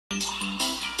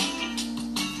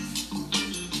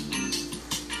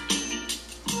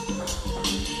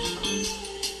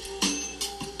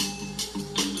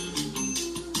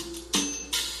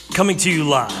Coming to you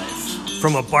live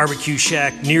from a barbecue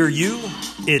shack near you,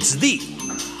 it's the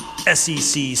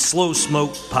SEC Slow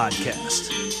Smoke Podcast.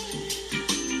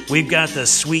 We've got the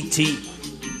sweet tea,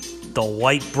 the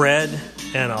white bread,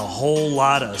 and a whole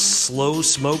lot of slow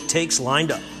smoke takes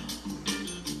lined up.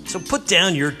 So put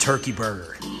down your turkey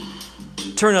burger,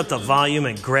 turn up the volume,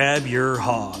 and grab your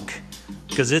hog,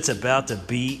 because it's about to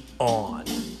be on.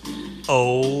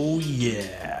 Oh,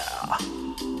 yeah.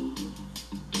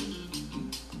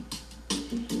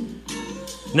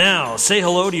 Now, say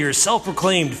hello to your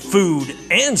self-proclaimed food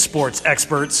and sports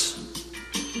experts,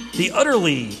 the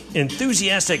utterly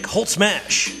enthusiastic Holt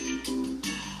Smash,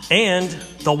 and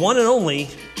the one and only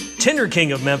Tinder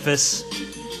King of Memphis,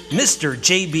 Mr.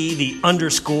 JB the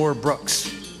 _ Brooks.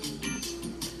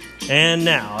 And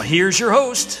now, here's your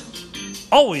host,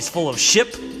 always full of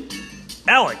ship,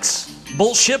 Alex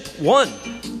Bullship 1.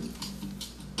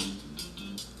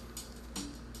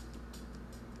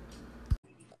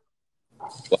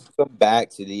 Welcome back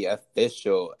to the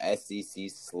official SEC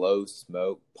Slow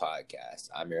Smoke Podcast.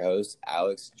 I'm your host,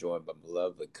 Alex, joined by my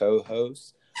lovely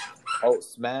co-host, Holt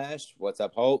Smash. What's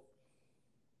up, Holt?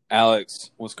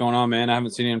 Alex, what's going on, man? I haven't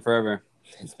seen you in forever.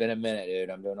 It's been a minute, dude.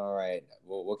 I'm doing all right.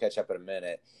 We'll catch up in a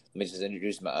minute. Let me just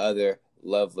introduce my other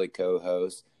lovely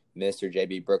co-host, Mr.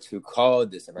 JB Brooks, who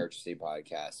called this emergency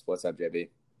podcast. What's up, JB?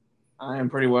 I am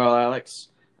pretty well, Alex.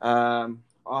 I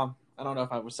don't know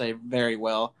if I would say very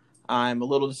well. I'm a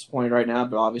little disappointed right now,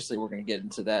 but obviously we're going to get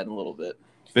into that in a little bit.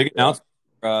 Big announcement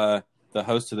for the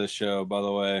host of this show, by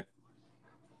the way.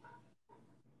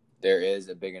 There is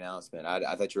a big announcement.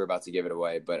 I thought you were about to give it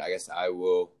away, but I guess I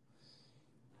will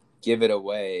give it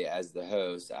away as the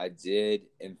host. I did,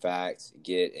 in fact,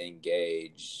 get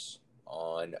engaged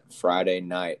on Friday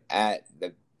night at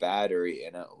the Battery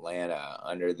in Atlanta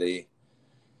under the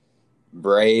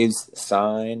Braves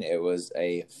sign. It was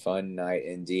a fun night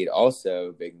indeed.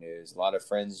 Also, big news. A lot of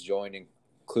friends joined,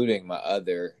 including my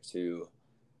other two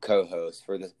co-hosts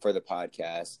for the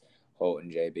podcast, Holt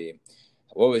and JB.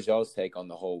 What was y'all's take on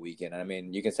the whole weekend? I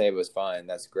mean, you can say it was fun.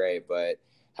 That's great. But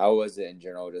how was it in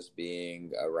general just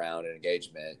being around an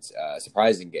engagement,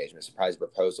 surprise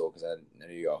proposal? Because I know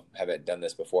y'all haven't done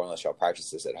this before unless y'all practice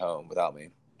this at home without me.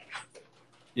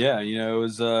 Yeah, it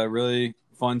was a really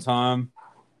fun time.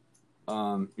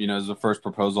 It was the first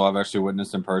proposal I've actually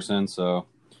witnessed in person. So,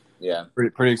 yeah,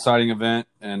 pretty exciting event.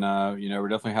 And, we're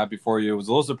definitely happy for you. I was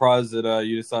a little surprised that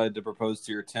you decided to propose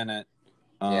to your tenant.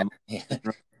 That,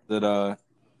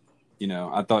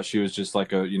 I thought she was just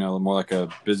like more like a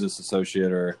business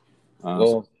associate or.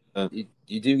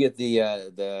 You do get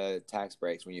the tax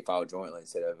breaks when you file jointly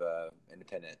instead of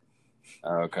independent.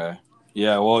 Okay.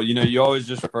 Yeah, well, you always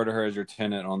just refer to her as your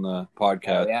tenant on the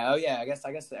podcast. Oh yeah. I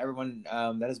guess everyone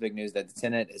that is big news that the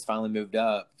tenant has finally moved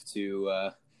up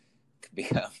to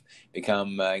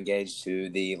become engaged to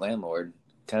the landlord.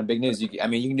 Kind of big news. You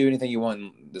can do anything you want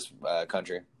in this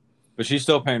country. But she's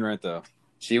still paying rent though.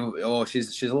 She's a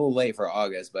little late for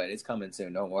August, but it's coming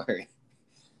soon. Don't worry.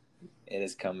 It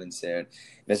is coming soon.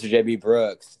 Mr. JB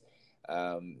Brooks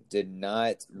did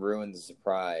not ruin the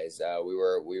surprise. We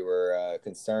were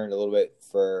concerned a little bit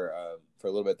for a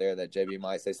little bit there that JB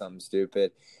might say something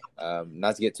stupid.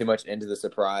 Not to get too much into the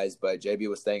surprise, but JB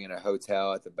was staying in a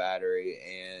hotel at the Battery,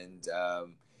 and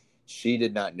she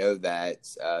did not know that.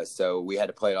 So we had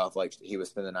to play it off like he was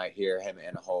spending the night here, him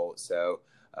and Holt. So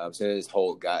as soon as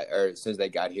they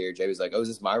got here, JB was like, "Oh, is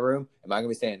this my room? Am I gonna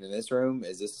be staying in this room?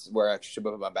 Is this where I should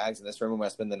put my bags in this room when I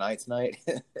spend the night tonight?"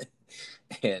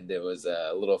 And it was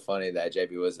a little funny that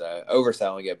JB was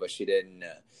overselling it, but she didn't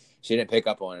pick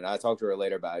up on it. I talked to her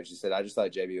later about it. She said, "I just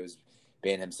thought JB was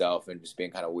being himself and just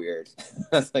being kind of weird."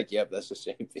 I was like, "Yep, that's just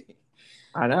JB."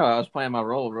 I know. I was playing my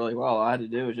role really well. All I had to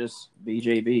do was just be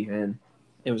JB, and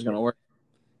it was going to work.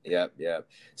 Yep.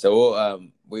 So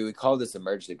we call this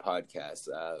emergency podcast,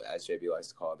 as JB likes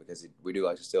to call it, because we do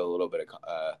like to steal a little bit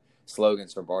of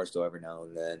slogans from Barstool every now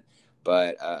and then.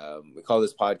 But we call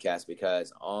this podcast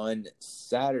because on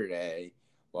Saturday,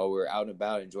 while we were out and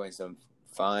about enjoying some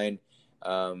fine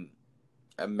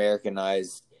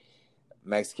Americanized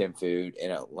Mexican food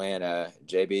in Atlanta,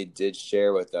 JB did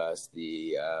share with us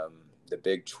the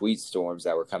big tweet storms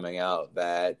that were coming out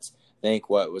that I think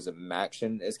a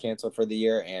MACtion is canceled for the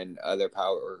year, and other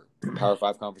Power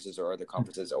 5 conferences or other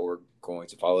conferences are going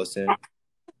to follow soon.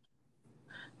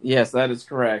 Yes, that is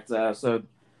correct. So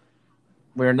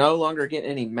we're no longer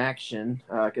getting any MACtion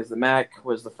because the MAC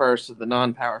was the first of the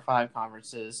non-Power 5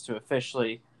 conferences to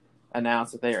officially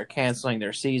announce that they are canceling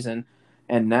their season.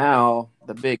 And now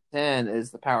the Big Ten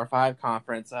is the Power 5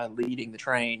 conference leading the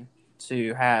train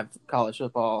to have college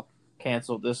football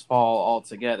canceled this fall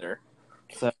altogether.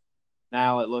 So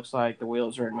Now it looks like the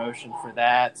wheels are in motion for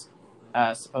that.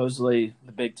 Supposedly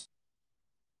the Big Ten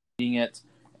leading it,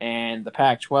 and the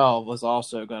Pac-12 was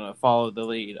also going to follow the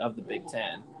lead of the Big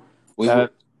Ten. We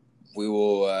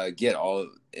will get all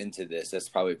into this. That's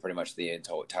probably pretty much the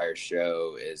entire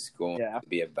show is going to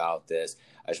be about this.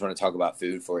 I just want to talk about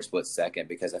food for a split second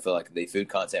because I feel like the food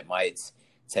content might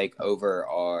take over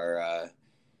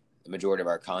the majority of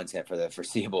our content for the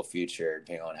foreseeable future,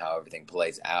 depending on how everything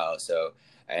plays out. So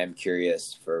I am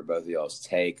curious for both of y'all's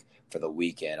take for the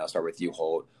weekend. I'll start with you,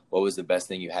 Holt. What was the best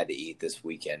thing you had to eat this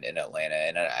weekend in Atlanta?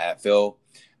 And I feel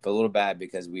a little bad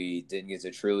because we didn't get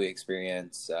to truly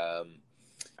experience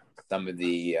some of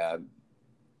the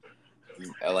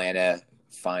Atlanta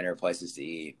finer places to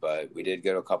eat, but we did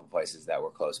go to a couple places that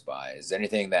were close by. Is there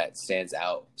anything that stands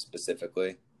out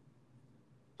specifically?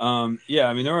 Yeah,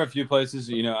 I mean, there were a few places,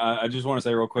 I just want to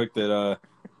say real quick that,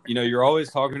 you're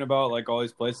always talking about like all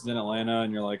these places in Atlanta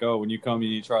and you're like, oh, when you come, you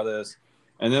need to try this.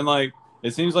 And then like,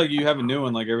 it seems like you have a new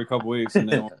one like every couple weeks. And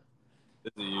then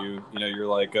you're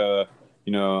like, oh,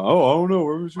 I don't know.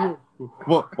 Where was you?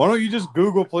 Well, why don't you just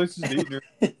Google places to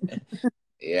eat?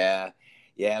 Yeah.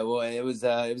 Well, it was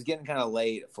getting kind of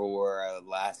late for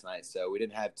last night, so we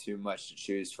didn't have too much to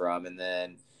choose from. And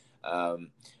then,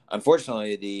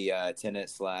 unfortunately, the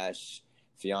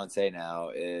tenant/fiance now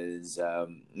is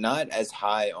not as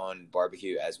high on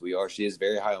barbecue as we are. She is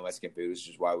very high on Mexican food, which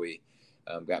is why we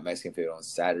got Mexican food on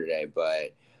Saturday.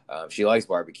 But she likes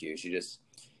barbecue.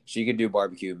 She could do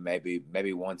barbecue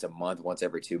maybe once a month, once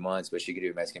every 2 months, but she could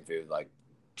do Mexican food like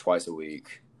twice a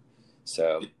week.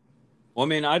 So, well, I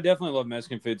mean, I definitely love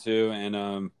Mexican food too, and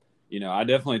I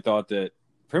definitely thought that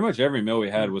pretty much every meal we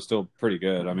had was still pretty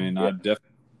good. I mean, I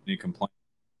definitely complain.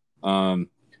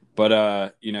 But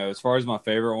as far as my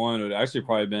favorite one, it would actually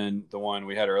probably been the one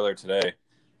we had earlier today,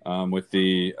 with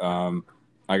the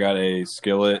I got a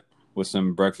skillet with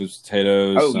some breakfast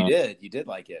potatoes. Oh, you did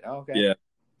like it? Oh, okay. Yeah,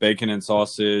 bacon and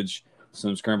sausage,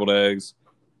 some scrambled eggs,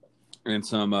 and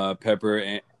some pepper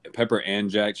and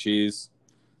jack cheese.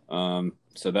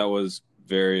 So that was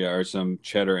or some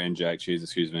cheddar and jack cheese.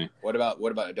 Excuse me. What about?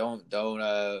 Don't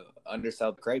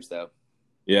undersell the crepes though.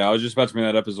 Yeah, I was just about to bring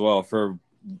that up as well. For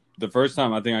the first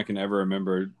time I think I can ever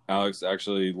remember, Alex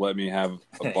actually let me have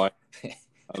a bite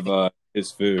of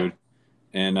his food,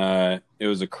 and it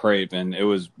was a crepe, and it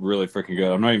was really freaking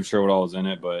good. I'm not even sure what all was in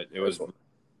it, but it was.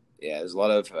 Yeah, there's a lot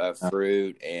of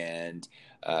fruit, and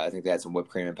I think they had some whipped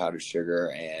cream and powdered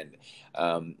sugar. And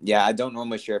I don't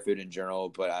normally share food in general,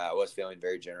 but I was feeling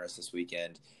very generous this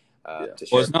weekend to share.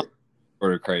 Well, it's not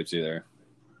order crepes either.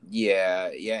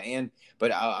 Yeah,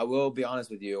 but I will be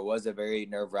honest with you. It was a very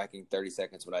nerve-wracking 30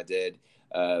 seconds when I did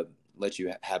let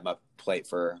you have my plate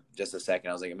for just a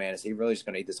second. I was like, man, is he really just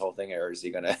going to eat this whole thing, or is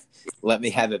he going to let me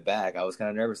have it back? I was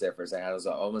kind of nervous there for a second. I was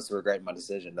almost regretting my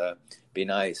decision to be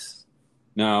nice.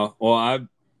 No, well,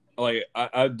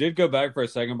 I did go back for a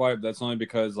second bite, but that's only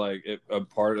because like a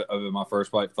part of it, my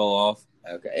first bite fell off.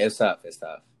 Okay, it's tough.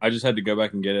 I just had to go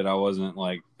back and get it. I wasn't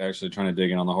like actually trying to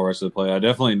dig in on the whole rest of the plate. I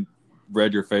definitely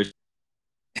read your face.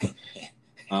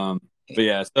 But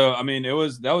yeah, so I mean, that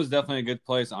was definitely a good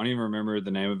place. I don't even remember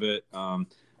the name of it,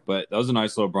 but that was a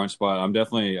nice little brunch spot. I'm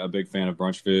definitely a big fan of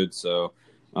brunch food, so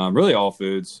really all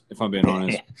foods, if I'm being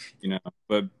honest,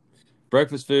 But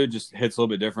breakfast food just hits a little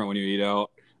bit different when you eat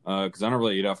out, because I don't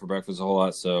really eat out for breakfast a whole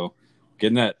lot. So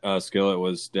getting that skillet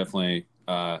was definitely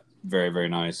very, very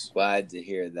nice. Glad to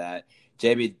hear that.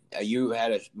 JB, you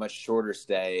had a much shorter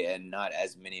stay and not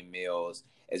as many meals.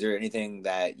 Is there anything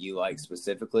that you like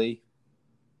specifically?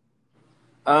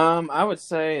 I would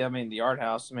say, the Yard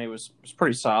House to me was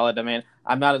pretty solid. I mean,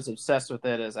 I'm not as obsessed with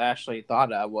it as Ashley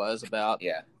thought I was about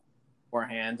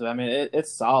beforehand. I mean,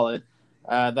 it's solid.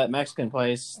 That Mexican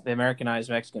place, the Americanized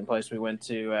Mexican place we went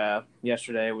to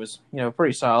yesterday was,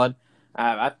 pretty solid.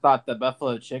 I thought the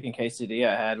buffalo chicken quesadilla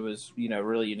I had was,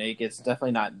 really unique. It's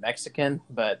definitely not Mexican,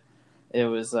 but it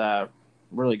was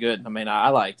really good. I mean, I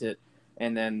liked it.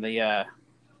 And then the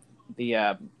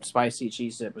spicy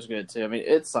cheese dip was good too. I mean,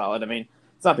 it's solid. I mean,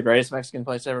 it's not the greatest Mexican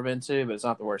place I've ever been to, but it's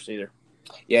not the worst either.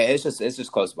 Yeah, it's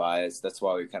just close by. That's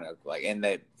why we kind of like, and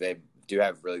they do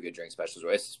have really good drink specials,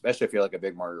 especially if you're like a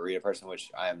big margarita person,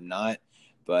 which I am not.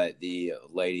 But the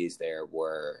ladies there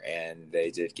were, and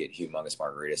they did get humongous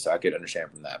margaritas, so I could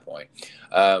understand from that point.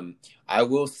 I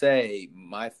will say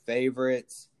my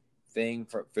favorite thing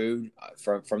for food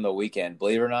from the weekend,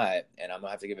 believe it or not, and I'm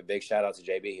gonna have to give a big shout out to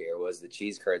JB here, was the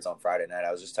cheese curds on Friday night.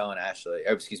 I was just telling Ashley,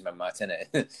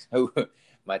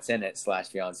 my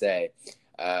tenant/fiance,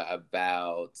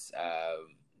 about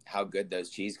how good those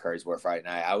cheese curds were Friday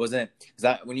night. I wasn't,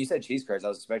 because when you said cheese curds, I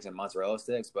was expecting mozzarella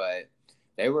sticks, but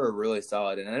They were really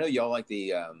solid. And I know y'all like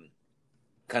the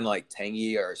kind of like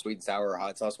tangy or sweet and sour or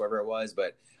hot sauce, whatever it was,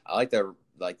 but I like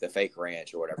the fake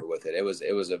ranch or whatever with it. It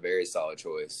was a very solid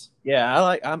choice.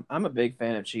 Yeah, I'm a big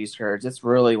fan of cheese curds. It's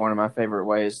really one of my favorite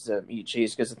ways to eat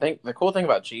cheese because I think the cool thing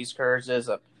about cheese curds is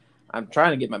I'm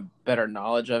trying to get my better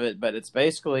knowledge of it, but it's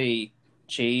basically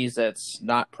cheese that's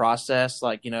not processed,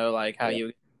 like like how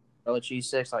you grill a cheese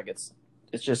sticks. Like it's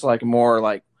just like more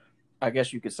like, I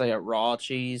guess you could say, a raw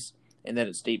cheese, and then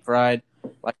it's deep fried,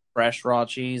 like fresh raw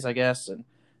cheese, I guess, and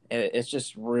it's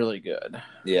just really good.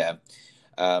 Yeah.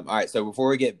 All right. So before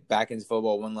we get back into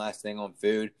football, one last thing on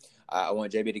food. I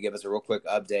want JB to give us a real quick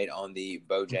update on the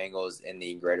Bojangles in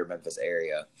the greater Memphis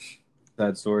area.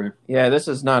 Sad story. Yeah, this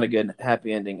is not a good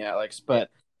happy ending, Alex, but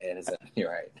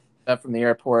You're right. Up from the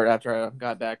airport after I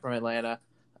got back from Atlanta,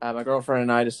 my girlfriend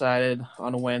and I decided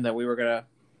on a whim that we were going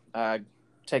to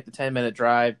take the 10-minute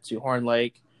drive to Horn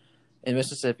Lake in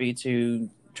Mississippi to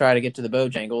try to get to the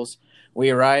Bojangles. We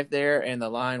arrived there, and the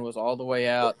line was all the way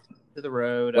out to the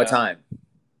road. What time?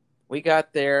 We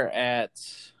got there at,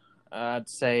 I'd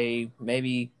say,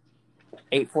 maybe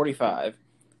 8:45,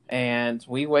 and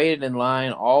we waited in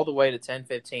line all the way to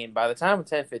 10:15. By the time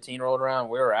 10:15 rolled around,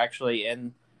 we were actually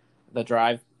in the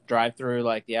drive-through,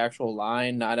 like the actual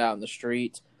line, not out in the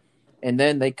street. And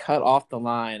then they cut off the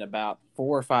line about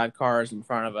 4 or 5 cars in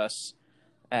front of us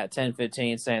at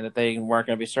 10:15, saying that they weren't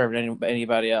going to be serving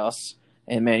anybody else.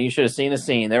 And man, you should have seen the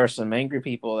scene. There were some angry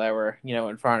people that were,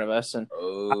 in front of us, and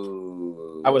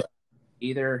I was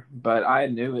either, but I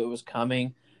knew it was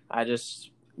coming. I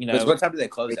just, What time do they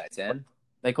close at? 10?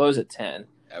 They close at 10.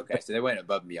 Okay, so they went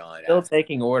above and beyond. Still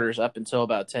taking orders up until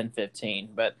about 10:15,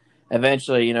 but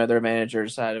eventually, their manager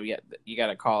decided you got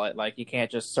to call it. Like, you can't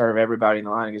just serve everybody in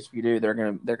the line, because if you do, they're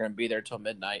gonna be there till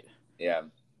midnight. Yeah.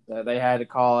 So they had to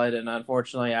call it, and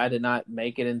unfortunately, I did not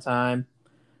make it in time.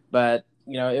 But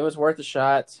it was worth a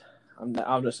shot.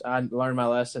 I learned my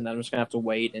lesson. I'm just gonna have to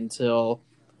wait until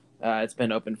it's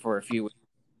been open for a few weeks,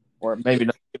 or maybe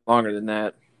not longer than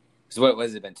that. So what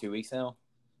has it been? 2 weeks now?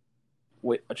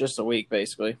 Just a week,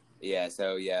 basically. Yeah.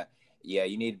 So yeah,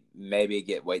 you need maybe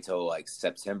wait till like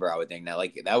September, I would think. Now,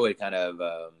 like that would kind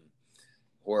of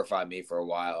horrify me for a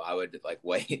while. I would like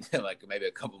wait like maybe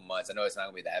a couple months. I know it's not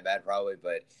gonna be that bad probably,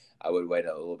 but I would wait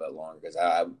a little bit longer, because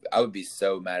I would be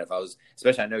so mad if I was,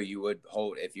 especially I know you would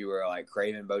hold, if you were like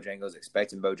craving Bojangles,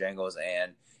 expecting Bojangles,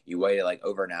 and you waited like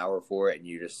over an hour for it, and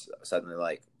you just suddenly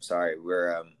like, sorry,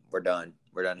 we're done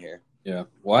here. Yeah.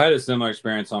 Well, I had a similar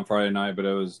experience on Friday night, but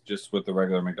it was just with the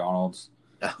regular McDonald's.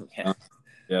 Oh, yeah.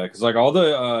 Yeah, because like all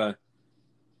the,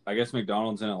 I guess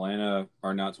McDonald's in Atlanta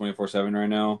are not 24/7 right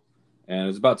now, and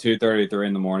it's about 2:33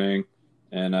 in the morning,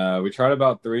 and we tried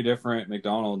about 3 different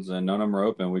McDonald's, and none of them were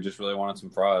open. We just really wanted some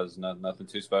fries, nothing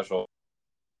too special.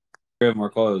 3 of them were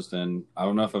closed, and I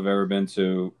don't know if I've ever been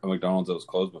to a McDonald's that was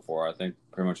closed before. I think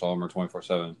pretty much all of them are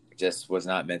 24/7. Just was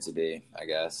not meant to be, I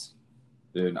guess.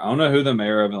 Dude, I don't know who the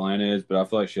mayor of Atlanta is, but I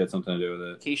feel like she had something to do with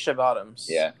it. Keisha Bottoms.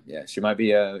 Yeah. She might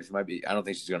be. I don't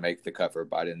think she's going to make the cut for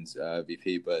Biden's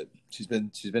VP, but she's been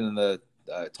in the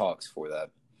talks for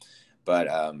that. But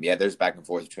there's back and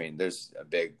forth there's a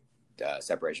big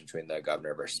separation between the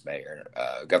governor versus mayor,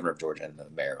 governor of Georgia and the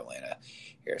mayor of Atlanta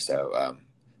here. So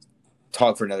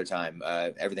talk for another time.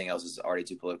 Everything else is already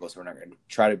too political, so we're not going to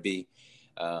try to be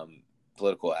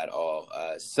political at all.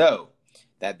 So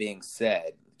that being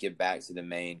said, get back to the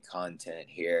main content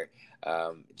here.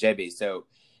 JB, so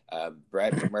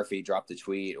Brett McMurphy dropped a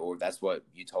tweet, or that's what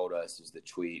you told us was the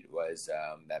tweet, was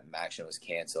that MACtion was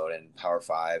canceled, and Power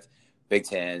 5, Big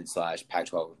 10 /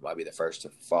 Pac-12 might be the first to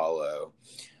follow.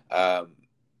 And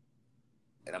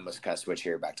I'm going to kind of switch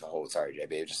here back to Holt. Sorry,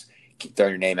 JB, just keep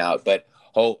throwing your name out. But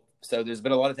Holt, so there's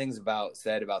been a lot of things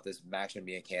said about this MACtion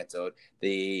being canceled.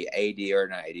 The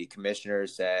commissioner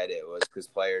said it was because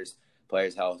players'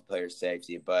 health, players'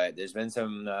 safety, but there's been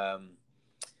some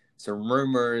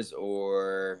rumors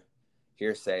or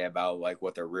hearsay about like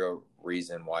what the real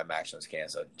reason why MACtion was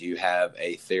canceled. Do you have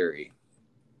a theory?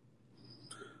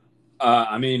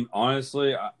 I mean,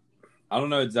 honestly, I don't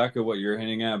know exactly what you're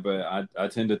hinting at, but I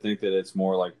tend to think that it's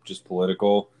more like just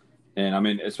political. And I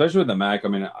mean, especially with the MAC, I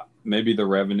mean, maybe the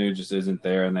revenue just isn't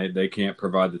there, and they can't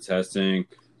provide the testing,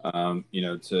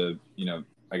 to,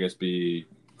 I guess be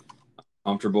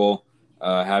comfortable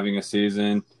having a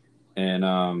season.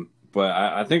 And but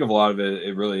I think of a lot of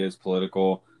it really is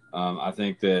political. I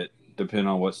think that depending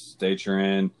on what state you're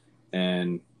in,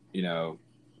 and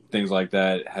things like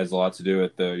that, has a lot to do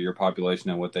with your population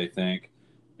and what they think.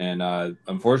 And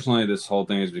unfortunately, this whole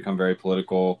thing has become very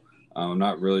political. I'm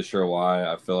not really sure why.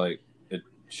 I feel like it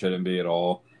shouldn't be at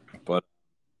all, but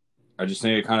I just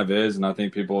think it kind of is. And I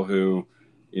think people who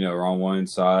are on one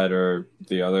side or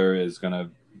the other is going to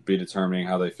be determining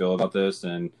how they feel about this.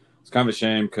 And it's kind of a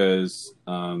shame because,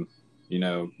 one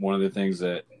of the things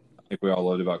that I think we all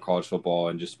loved about college football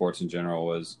and just sports in general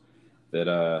was that,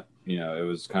 it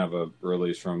was kind of a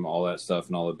release from all that stuff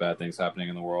and all the bad things happening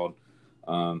in the world.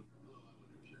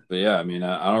 But yeah, I mean,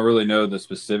 I don't really know the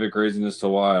specific reason as to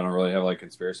why. I don't really have like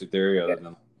conspiracy theory other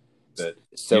than that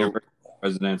university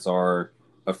presidents are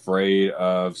afraid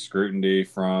of scrutiny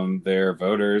from their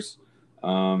voters.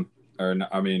 I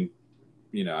think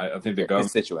the government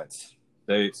constituents,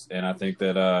 states, and I think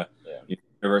that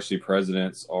university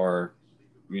presidents are,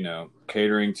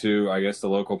 catering to, I guess, the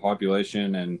local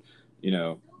population and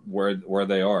where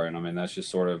they are, and I mean that's just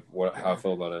sort of how I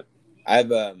feel about it.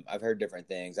 I've heard different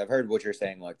things. I've heard what you're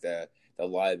saying, like the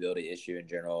liability issue in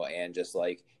general, and just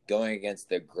like going against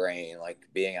the grain, like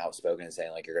being outspoken and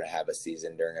saying like you're going to have a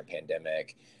season during a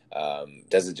pandemic.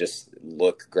 Doesn't just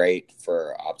look great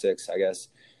for optics, I guess.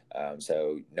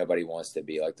 So nobody wants to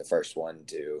be like the first one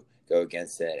to go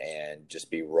against it and just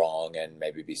be wrong and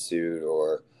maybe be sued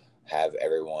or have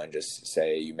everyone just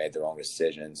say you made the wrong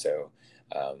decision. So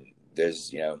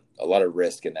there's a lot of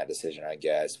risk in that decision, I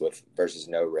guess, with versus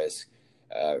no risk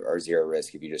or zero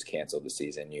risk. If you just cancel the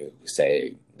season, you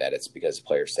say that it's because of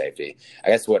player safety. I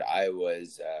guess what I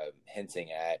was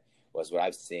hinting at was what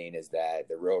I've seen is that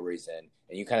the real reason,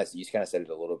 and you kind of said it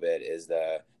a little bit, is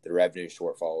the revenue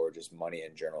shortfall or just money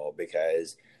in general,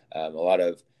 because a lot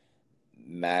of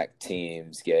MAC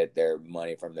teams get their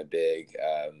money from the big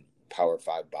Power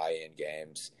 5 buy-in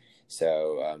games.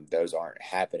 So those aren't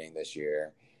happening this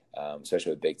year.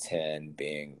 Especially with Big Ten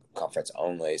being conference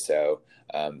only. So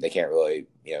they can't really,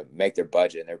 make their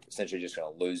budget, and they're essentially just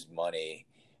going to lose money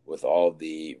with all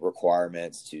the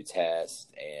requirements to test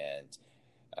and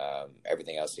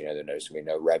everything else. There's going to be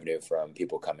no revenue from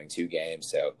people coming to games.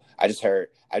 So I just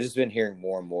been hearing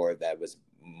more and more that was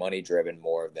money driven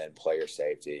more than player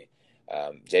safety.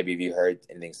 JB, have you heard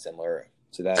anything similar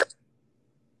to that?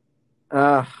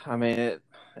 I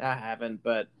haven't,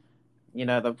 but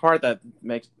the part that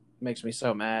makes me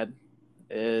so mad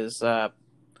is I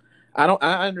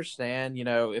understand,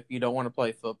 if you don't want to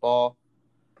play football,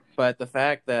 but the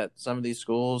fact that some of these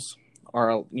schools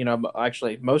are,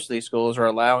 actually most of these schools are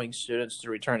allowing students to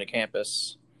return to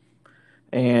campus,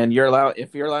 and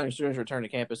if you're allowing students to return to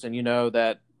campus, and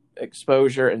that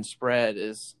exposure and spread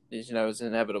is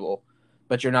inevitable,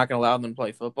 but you're not going to allow them to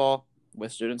play football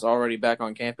with students already back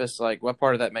on campus, like what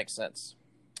part of that makes sense?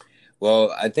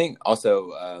 Well, I think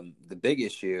also the big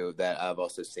issue that I've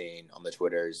also seen on the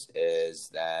Twitters is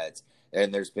that,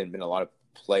 and there's been a lot of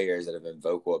players that have been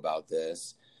vocal about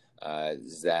this,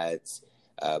 is that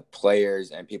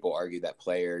players and people argue that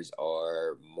players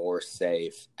are more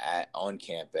safe on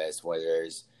campus, where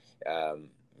there's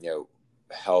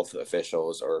health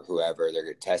officials or whoever,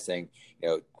 they're testing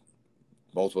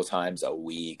multiple times a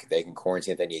week. They can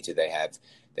quarantine if they need to. They have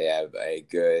a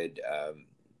good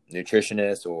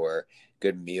nutritionist or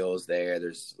good meals there.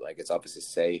 There's it's obviously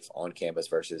safe on campus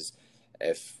versus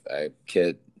if a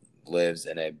kid lives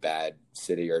in a bad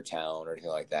city or town or anything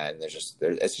like that. And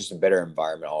it's just a better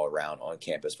environment all around on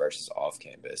campus versus off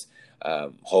campus.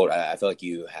 Holt, I feel like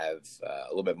you have a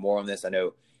little bit more on this. I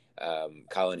know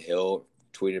Colin Hill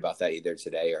tweeted about that either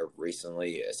today or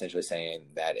recently, essentially saying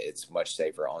that it's much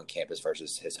safer on campus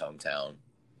versus his hometown.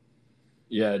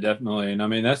 Yeah, definitely. And I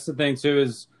mean, that's the thing too,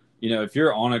 is, if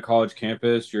you're on a college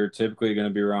campus, you're typically going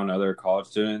to be around other college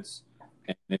students.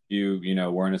 And if you,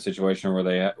 were in a situation where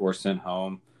they were sent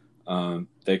home,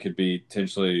 they could be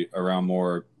potentially around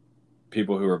more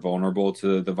people who are vulnerable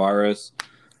to the virus.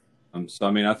 So,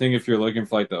 I mean, I think if you're looking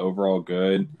for the overall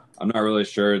good, I'm not really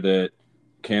sure that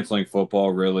canceling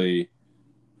football really,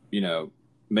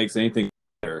 makes anything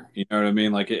better. You know what I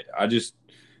mean?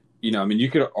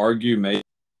 You could argue maybe,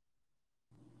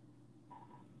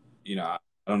 I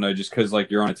don't know, just because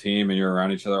you're on a team and you're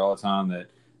around each other all the time, that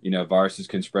viruses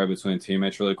can spread between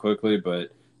teammates really quickly.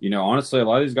 But honestly, a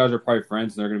lot of these guys are probably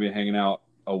friends, and they're going to be hanging out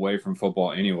away from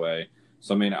football anyway.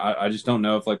 So I mean, I just don't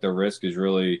know if the risk is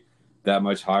really that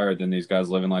much higher than these guys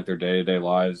living their day-to-day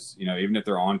lives. Even if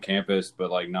they're on campus but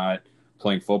not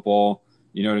playing football.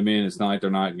 You know what I mean? It's not like they're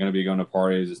not going to be going to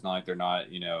parties. It's not like they're not.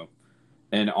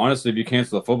 And honestly, if you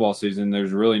cancel the football season,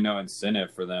 there's really no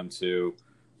incentive for them to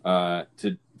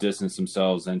distance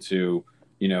themselves and to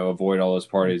avoid all those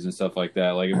parties and stuff like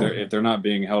that. If they're not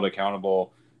being held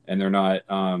accountable and they're not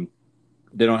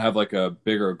they don't have a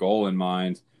bigger goal in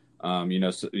mind,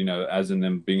 as in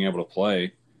them being able to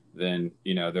play, then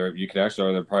you could actually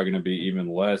argue they're probably going to be even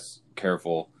less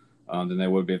careful than they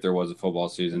would be if there was a football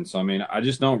season. So I mean, I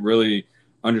just don't really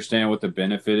understand what the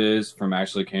benefit is from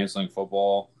actually canceling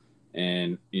football,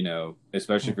 and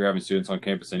especially if you're having students on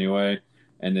campus anyway.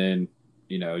 And then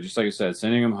just like I said,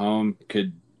 sending them home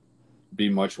could be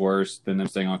much worse than them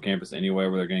staying on campus anyway,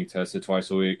 where they're getting tested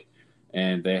twice a week,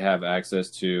 and they have access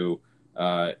to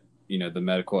the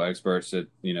medical experts that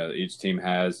each team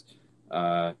has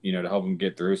to help them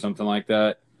get through something like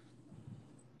that.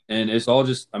 And it's all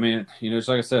just, just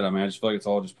like I said, I just feel like it's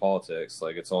all just politics.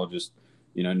 Like, it's all just,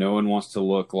 no one wants to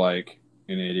look like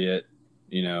an idiot,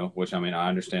 which, I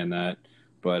understand that.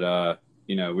 But,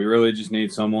 we really just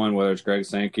need someone, whether it's Greg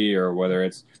Sankey or whether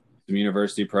it's some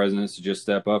university presidents, to just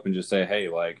step up and just say, hey,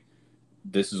 like,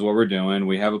 this is what we're doing.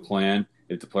 We have a plan.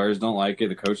 If the players don't like it,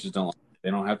 the coaches don't like it,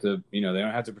 they don't have to, they don't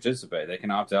have to participate. They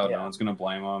can opt out. Yeah. No one's going to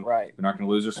blame them. Right. They're not going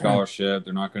to lose their scholarship.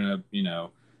 They're not going to,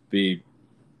 be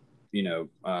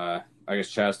I guess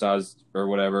chastised or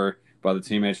whatever by the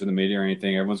teammates or the media or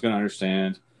anything. Everyone's going to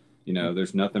understand,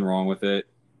 there's nothing wrong with it.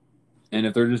 And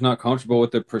if they're just not comfortable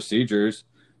with the procedures,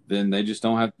 then they just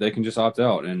don't have, they can just opt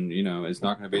out, and, it's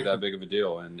not going to be that big of a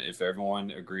deal. And if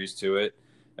everyone agrees to it,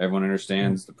 everyone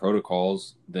understands the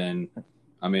protocols, then,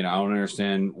 I don't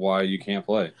understand why you can't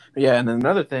play. Yeah. And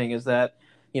another thing is that,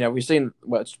 we've seen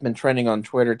what's been trending on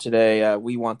Twitter today.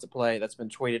 We want to play. That's been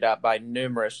tweeted out by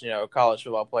numerous, college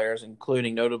football players,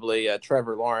 including notably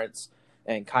Trevor Lawrence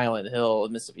and Kylan Hill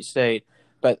at Mississippi State.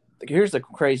 But here's the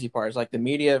crazy part: is like the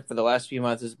media for the last few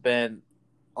months has been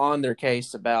on their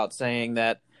case about saying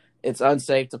that it's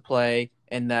unsafe to play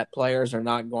and that players are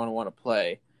not going to want to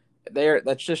play.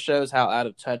 That just shows how out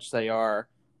of touch they are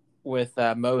with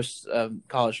most of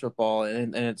college football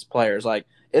and its players. Like,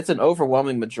 it's an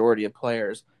overwhelming majority of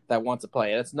players that want to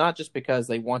play. And it's not just because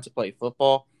they want to play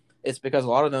football. It's because a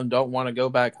lot of them don't want to go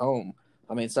back home.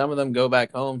 Some of them go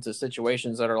back home to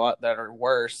situations that are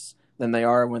worse than they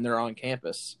are when they're on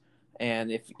campus.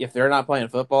 And if they're not playing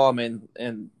football,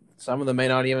 and some of them may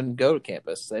not even go to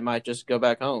campus. They might just go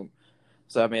back home.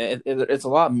 So, it's a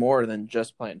lot more than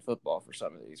just playing football for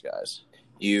some of these guys.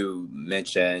 You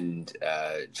mentioned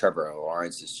Trevor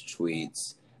Lawrence's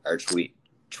tweet.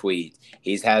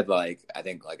 He's had I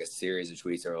think a series of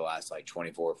tweets over the last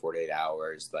 24, 48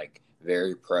 hours,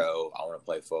 very pro, I want to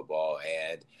play football.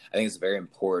 And I think it's very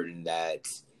important that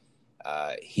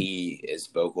he is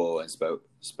vocal and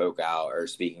spoke out or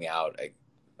speaking out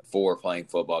for playing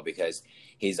football, because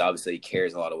he's obviously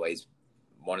carries a lot of ways.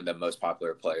 One of the most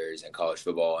popular players in college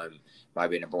football and might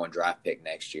be a number one draft pick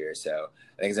next year. So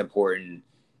I think it's important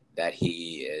that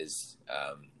he is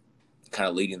kind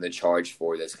of leading the charge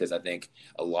for this, because I think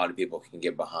a lot of people can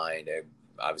get behind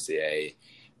obviously a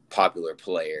popular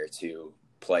player to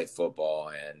play football,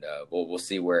 and we'll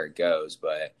see where it goes.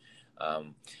 But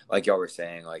like y'all were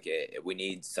saying, we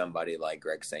need somebody like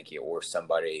Greg Sankey or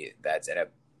somebody that's in a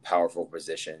powerful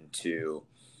position to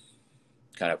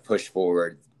kind of push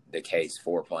forward the case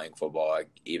for playing football,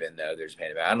 even though there's a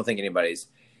pandemic. I don't think anybody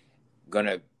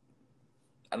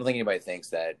thinks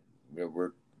that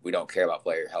we don't care about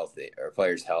players' health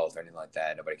or anything like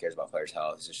that. Nobody cares about players'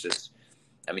 health. It's just,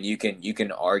 you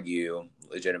can argue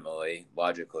legitimately,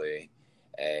 logically,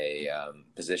 a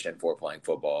position for playing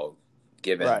football,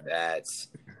 given that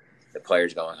the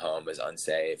players going home is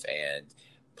unsafe, and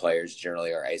players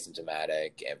generally are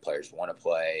asymptomatic, and players want to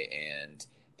play, and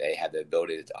they have the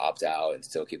ability to opt out and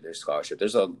still keep their scholarship.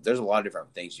 There's a lot of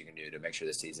different things you can do to make sure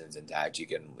the season's intact. You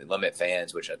can limit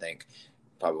fans, which I think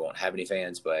probably won't have any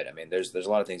fans, but there's a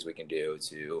lot of things we can do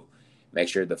to make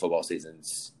sure the football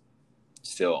season's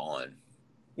still on.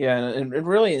 Yeah, and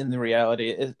really, in the reality,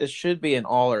 it should be an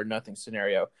all or nothing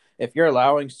scenario. If you're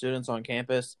allowing students on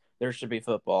campus, there should be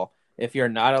football. If you're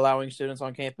not allowing students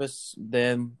on campus,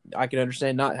 then I can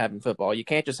understand not having football. You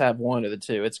can't just have one of the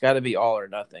two. It's got to be all or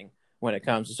nothing when it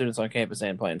comes to students on campus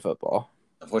and playing football.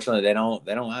 Unfortunately, they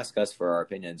don't ask us for our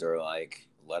opinions or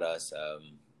let us.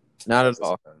 Not at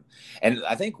all. And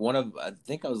I think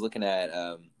I was looking at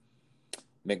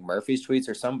McMurphy's tweets,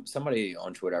 or somebody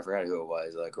on Twitter, I forgot who it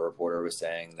was, a reporter was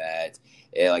saying that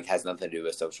it has nothing to do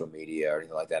with social media or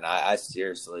anything like that. And I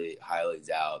seriously highly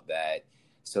doubt that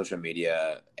social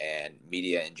media and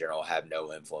media in general have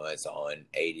no influence on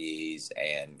ADs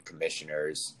and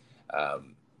commissioners'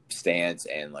 stance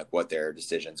and what their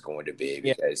decision's going to be,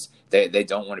 because they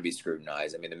don't want to be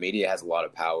scrutinized. The media has a lot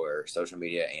of power, social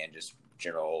media and just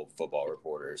general football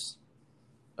reporters.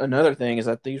 Another thing is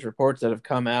that these reports that have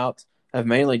come out have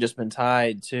mainly just been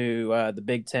tied to the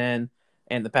Big Ten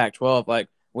and the Pac-12.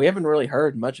 We haven't really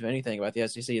heard much of anything about the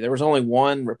SEC. There was only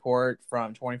one report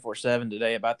from 24/7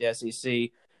 today about the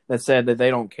SEC that said that they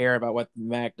don't care about what the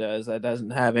MAC does. That doesn't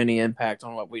have any impact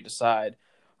on what we decide.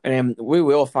 And we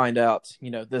will find out,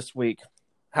 this week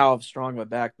how strong of a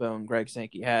backbone Greg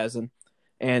Sankey has, and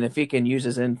if he can use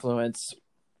his influence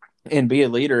and be a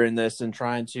leader in this and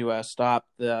trying to stop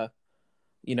the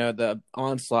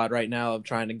onslaught right now of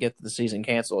trying to get the season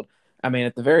canceled. I mean,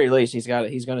 at the very least, he's going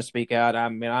to speak out. I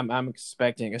mean, I'm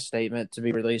expecting a statement to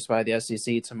be released by the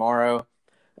SEC tomorrow.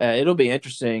 It'll be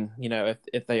interesting,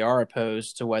 if they are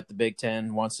opposed to what the Big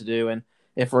Ten wants to do, and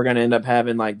if we're going to end up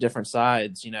having like different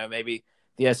sides. Maybe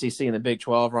the SEC and the Big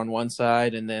 12 are on one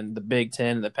side, and then the Big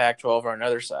Ten and the Pac-12 are on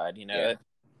another side.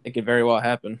 It could very well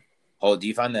happen. Oh, do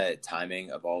you find the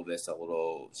timing of all this a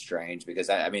little strange? Because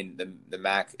I mean, the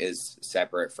MAC is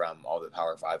separate from all the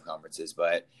Power 5 conferences,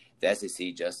 but the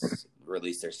SEC just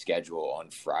released their schedule on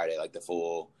Friday, like the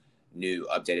full new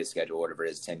updated schedule, whatever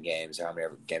it is, 10 games or how many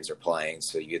games they're playing.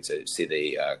 So you get to see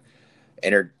the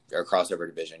inter or crossover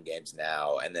division games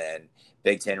now. And then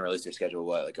Big Ten released their schedule,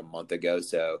 like a month ago.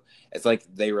 So it's like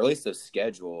they released those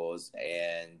schedules,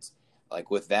 and like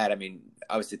with that, I mean,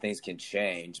 obviously things can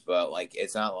change, but like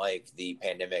it's not like the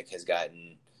pandemic has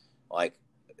gotten like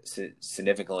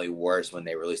significantly worse when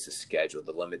they released the schedule,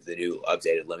 the new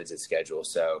updated limited schedule.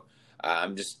 So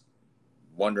I'm just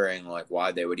wondering like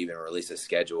why they would even release a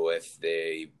schedule if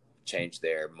they changed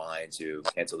their mind to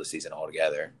cancel the season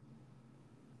altogether.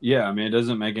 Yeah, I mean, it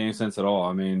doesn't make any sense at all.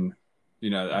 I mean,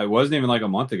 it wasn't even like a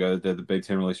month ago that the Big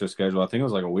Ten released their schedule. I think it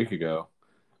was like a week ago.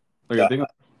 I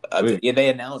think they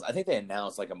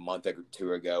announced like a month or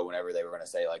two ago whenever they were going to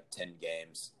say like 10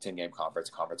 game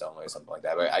conference only or something like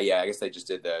that. But I guess they just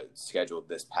did the schedule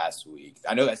this past week.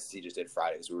 I know SEC just did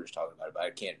Friday because we were just talking about it, but I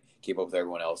can't keep up with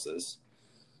everyone else's.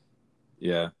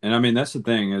 Yeah. And I mean, that's the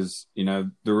thing is,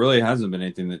 there really hasn't been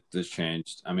anything that's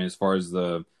changed. I mean, as far as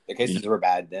the cases were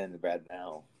bad then, they're bad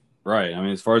now. Right. I mean,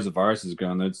 as far as the virus is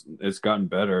going, it's gotten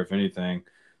better, if anything.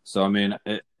 So, I mean,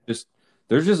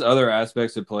 there's just other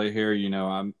aspects at play here.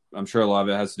 I'm sure a lot of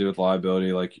it has to do with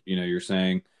liability. Like, you're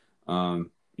saying, they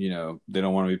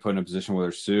don't want to be put in a position where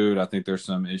they're sued. I think there's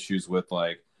some issues with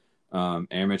like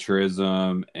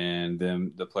amateurism and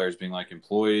the players being like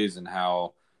employees and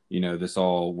how, this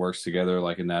all works together,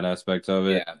 like in that aspect of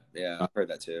it. Yeah. I've heard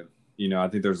that too. I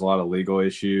think there's a lot of legal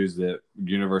issues that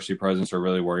university presidents are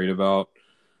really worried about.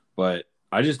 But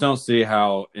I just don't see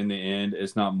how, in the end,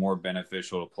 it's not more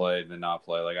beneficial to play than not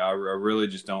play. Like, I really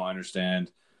just don't understand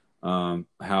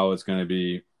how it's going to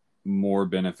be more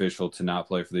beneficial to not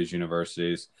play for these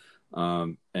universities.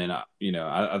 I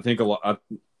think a lot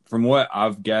from what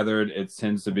I've gathered, it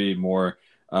tends to be more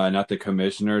not the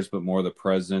commissioners, but more the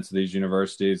presidents of these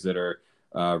universities that are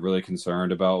really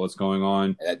concerned about what's going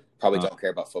on. That probably don't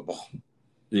care about football.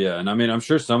 Yeah, and I mean, I'm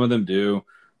sure some of them do.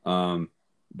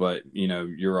 But,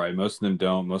 you're right. Most of them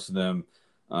don't. Most of them,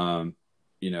 are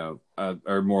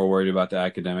more worried about the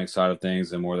academic side of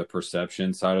things and more the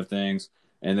perception side of things.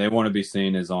 And they want to be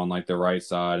seen as on like the right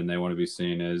side, and they want to be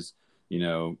seen as,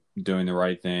 doing the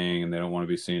right thing. And they don't want to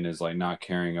be seen as like not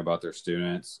caring about their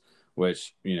students,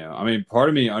 which, I mean, part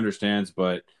of me understands,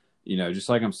 but, just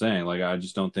like I'm saying, like, I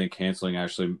just don't think canceling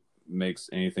actually makes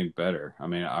anything better. I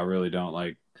mean, I really don't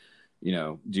like.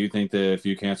 Do you think that if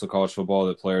you cancel college football,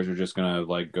 that players are just going to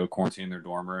like go quarantine their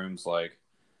dorm rooms, like,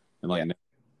 and like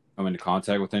come into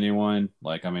contact with anyone?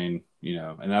 Like, I mean,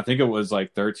 and I think it was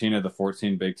like 13 of the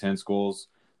 14 Big Ten schools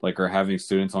like are having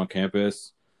students on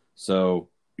campus. So,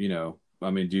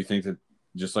 I mean, do you think that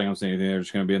just like I'm saying, they're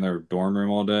just going to be in their dorm room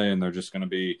all day and they're just going to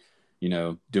be,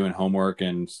 doing homework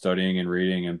and studying and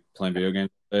reading and playing video games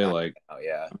all day? Like, oh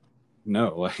yeah,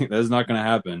 no, like that's not going to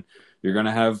happen. You're going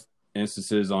to have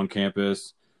instances on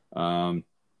campus.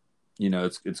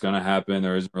 It's going to happen.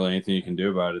 There isn't really anything you can do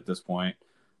about it at this point.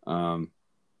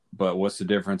 But what's the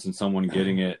difference in someone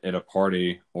getting it at a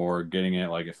party or getting it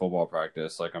like at football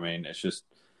practice? Like, I mean, it's just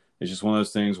one of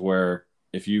those things where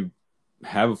if you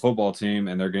have a football team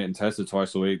and they're getting tested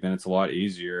twice a week, then it's a lot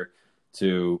easier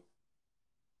to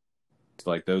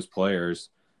like those players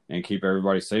and keep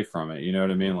everybody safe from it. You know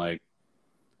what I mean? Like,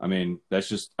 I mean, I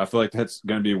feel like that's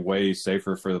going to be way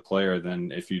safer for the player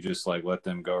than if you just like let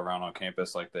them go around on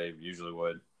campus like they usually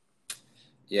would.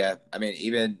 Yeah. I mean,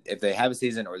 even if they have a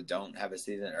season or don't have a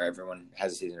season, or everyone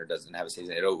has a season or doesn't have a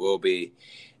season, it will be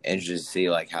interesting to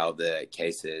see like how the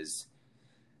cases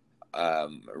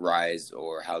rise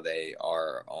or how they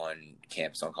are on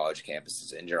campus, on college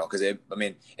campuses in general. Because if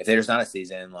there's not a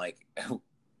season, like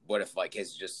what if like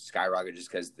cases just skyrocket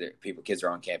just because kids are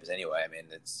on campus anyway? I mean,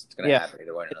 it's going to happen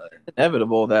either way or another. It's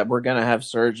inevitable that we're going to have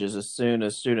surges as soon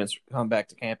as students come back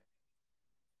to campus.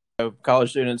 College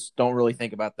students don't really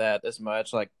think about that as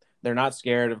much. Like, they're not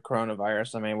scared of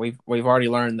coronavirus. I mean, we've already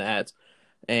learned that,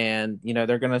 and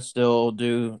they're going to still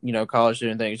do college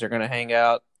student things. They're going to hang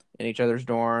out in each other's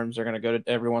dorms. They're going to go to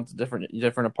everyone's different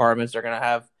apartments. They're going to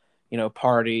have,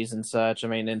 parties and such. I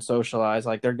mean, and socialize.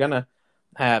 Like, they're going to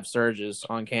have surges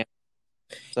on campus.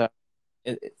 So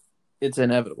it's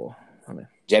inevitable. I mean,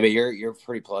 JB, you're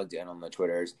pretty plugged in on the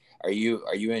Twitters. Are you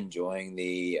enjoying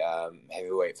the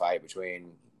heavyweight fight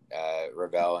between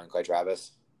Ravel and Clay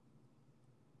Travis?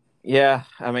 yeah,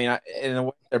 I mean, in a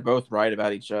way, they're both right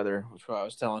about each other, which I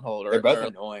was telling Holder. They're both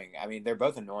annoying. I mean, they're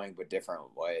both annoying, but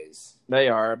different ways. They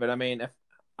are, but I mean,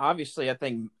 obviously, I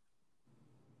think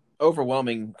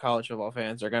overwhelming college football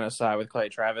fans are going to side with Clay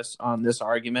Travis on this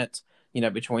argument,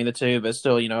 between the two. But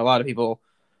still, a lot of people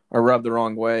are rubbed the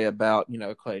wrong way about,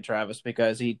 Clay Travis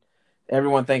because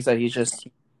everyone thinks that he's just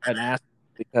an ass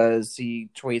because he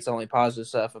tweets only positive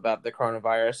stuff about the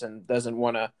coronavirus and doesn't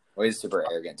want to. Well, he's super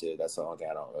arrogant too. That's the only thing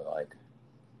I don't really like.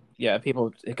 Yeah,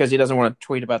 because he doesn't want to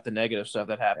tweet about the negative stuff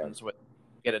that happens with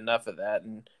get enough of that,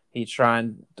 and he's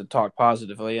trying to talk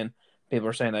positively, and people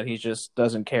are saying that he just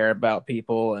doesn't care about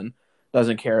people and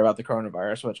doesn't care about the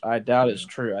coronavirus, which I doubt is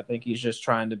true. I think he's just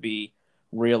trying to be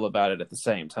real about it at the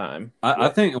same time. I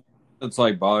think it's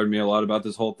like bothered me a lot about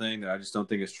this whole thing that I just don't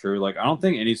think it's true. Like, I don't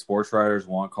think any sports writers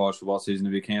want college football season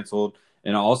to be canceled.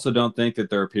 And I also don't think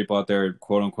that there are people out there,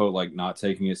 quote unquote, like not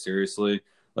taking it seriously.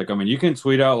 Like, I mean, you can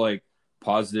tweet out like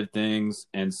positive things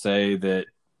and say that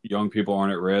young people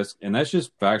aren't at risk. And that's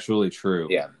just factually true.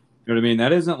 Yeah. You know what I mean?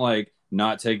 That isn't like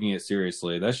not taking it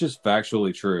seriously. That's just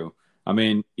factually true. I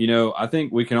mean, I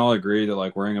think we can all agree that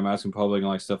like wearing a mask in public and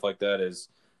like stuff like that is,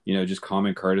 just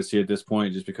common courtesy at this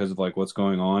point, just because of like what's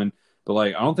going on. But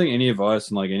like, I don't think any of us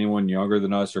and like anyone younger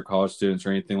than us or college students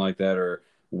or anything like that are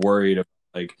worried about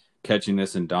like catching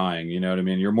this and dying. You know what I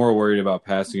mean? You're more worried about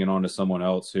passing it on to someone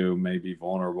else who may be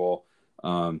vulnerable.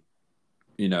 And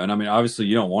I mean, obviously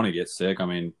you don't want to get sick. I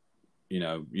mean, you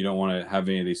don't want to have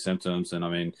any of these symptoms. And I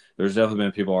mean, there's definitely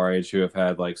been people our age who have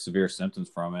had like severe symptoms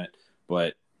from it,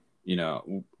 but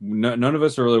none of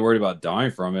us are really worried about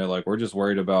dying from it. Like, we're just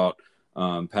worried about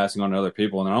passing on to other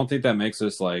people. And I don't think that makes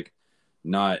us like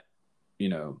not,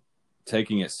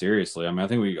 taking it seriously. I mean, I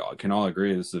think we can all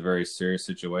agree this is a very serious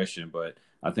situation, but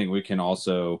I think we can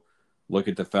also look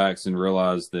at the facts and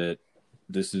realize that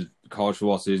college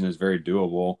football season is very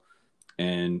doable,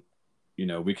 and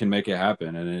we can make it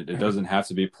happen. And it doesn't have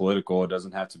to be political. It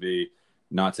doesn't have to be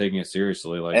not taking it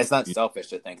seriously. Like, and it's not selfish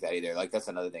to think that either. Like, that's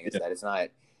another thing is that it's not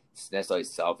necessarily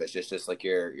selfish. It's just like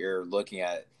you're looking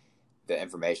at the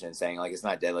information and saying like it's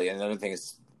not deadly. And another thing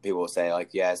is people will say like,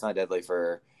 yeah, it's not deadly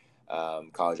for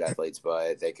college athletes,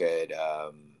 but they could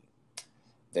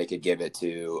give it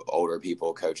to older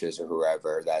people, coaches, or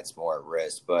whoever that's more at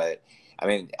risk. But I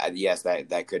mean, yes,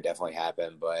 that could definitely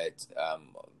happen. But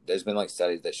there's been like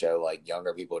studies that show like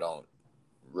younger people don't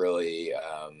really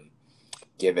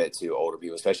give it to older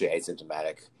people, especially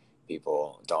asymptomatic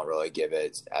people don't really give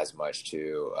it as much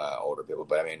to older people.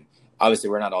 But I mean, obviously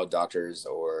we're not all doctors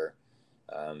or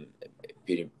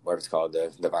whatever it's called,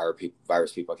 the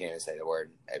virus people. I can't even say the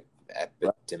word.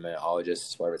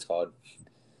 Epidemiologists, whatever it's called.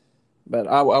 But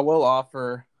I will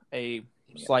offer a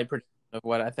slight prediction of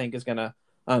what I think is going to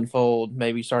unfold,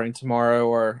 maybe starting tomorrow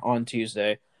or on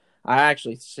Tuesday. I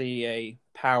actually see a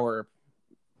power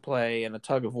play and a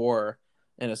tug of war,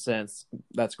 in a sense,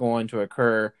 that's going to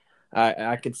occur.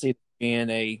 I could see it being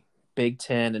a Big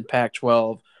Ten and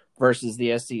Pac-12 versus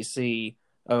the SEC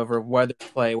over whether to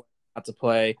play, whether not to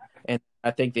play. And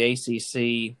I think the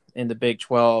ACC and the Big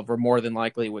 12 are more than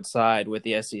likely would side with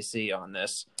the SEC on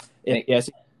this. If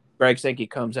Greg Sankey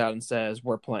comes out and says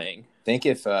we're playing. Think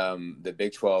if the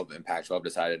Big 12 and Pac-12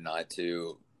 decided not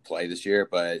to play this year,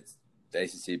 but the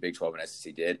ACC, Big 12, and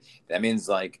SEC did, that means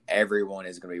like everyone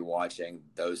is going to be watching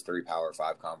those three Power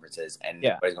 5 conferences, and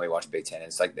nobody's going to be watching Big 10.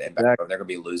 It's like they're going to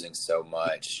be losing so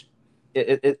much.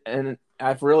 And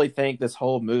I really think this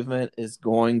whole movement is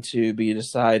going to be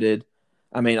decided.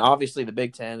 I mean, obviously the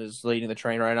Big 10 is leading the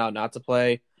train right now not to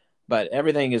play, but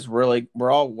everything is really –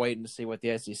 we're all waiting to see what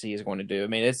the SEC is going to do. I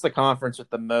mean, it's the conference with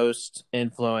the most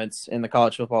influence in the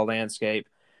college football landscape,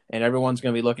 and everyone's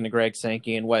going to be looking to Greg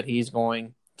Sankey and what he's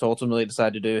going to ultimately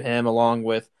decide to do. Him along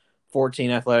with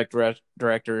 14 athletic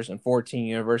directors and 14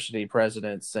 university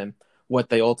presidents, and what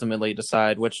they ultimately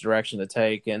decide which direction to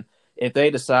take. And if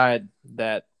they decide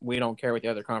that we don't care what the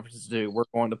other conferences do, we're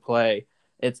going to play,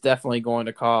 it's definitely going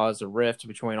to cause a rift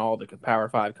between all the Power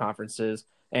 5 conferences.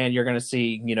 And you're going to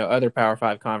see, other Power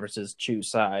 5 conferences choose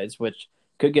sides, which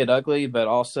could get ugly, but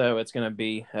also it's going to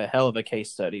be a hell of a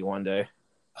case study one day.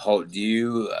 Do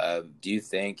you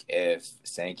think if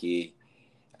Sankey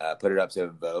put it up to a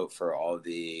vote for all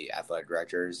the athletic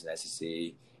directors and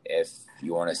SEC, if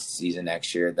you want a season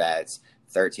next year that's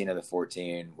 13 of the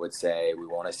 14 would say we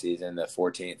want a season. The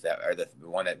 14th, or the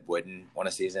one that wouldn't want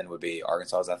a season, would be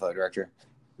Arkansas's athletic director.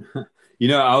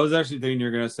 I was actually thinking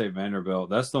you're going to say Vanderbilt.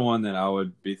 That's the one that I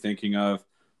would be thinking of.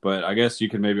 But I guess you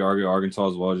could maybe argue Arkansas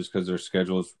as well, just because their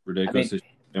schedule is ridiculous.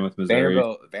 And with Missouri,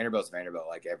 Vanderbilt's Vanderbilt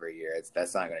like every year.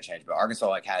 That's not going to change. But Arkansas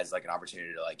like has like an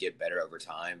opportunity to like get better over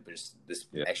time. But just this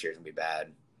next year is going to be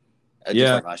bad.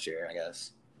 Just like last year, I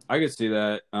guess. I could see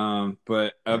that.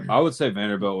 But I would say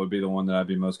Vanderbilt would be the one that I'd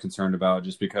be most concerned about,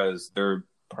 just because they're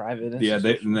private. Yeah,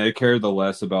 they care the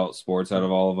less about sports out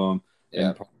of all of them,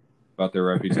 and about their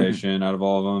reputation out of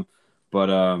all of them. But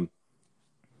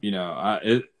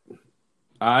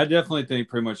I definitely think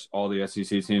pretty much all the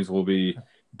SEC teams will be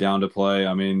down to play.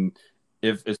 I mean,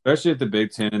 especially if the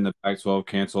Big Ten and the Pac-12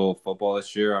 cancel football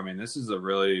this year, I mean, this is a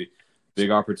really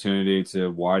big opportunity to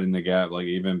widen the gap, like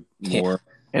even more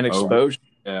and exposure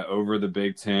over the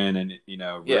Big Ten, and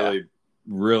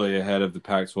really ahead of the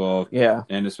Pac-12. Yeah,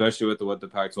 and especially with what the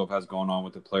Pac-12 has going on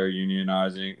with the players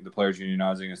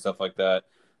unionizing and stuff like that.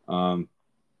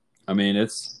 I mean,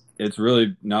 it's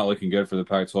really not looking good for the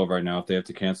Pac-12 right now if they have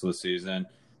to cancel the season.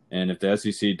 And if the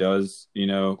SEC does,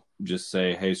 just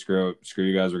say, hey, screw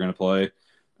you guys, we're going to play,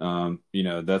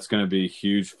 that's going to be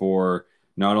huge for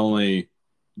not only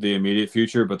the immediate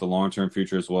future, but the long-term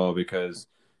future as well, because,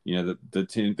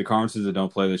 the conferences that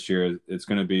don't play this year, it's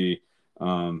going to be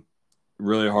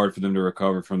really hard for them to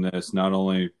recover from this, not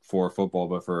only for football,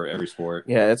 but for every sport.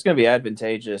 Yeah, it's going to be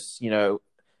advantageous, even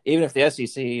if the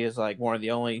SEC is like one of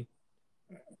the only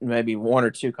maybe one or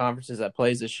two conferences that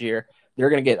plays this year, they're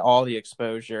going to get all the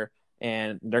exposure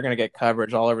and they're going to get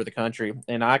coverage all over the country.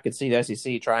 And I could see the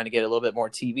SEC trying to get a little bit more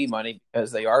TV money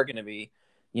because they are going to be,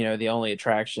 the only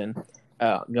attraction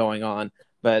going on.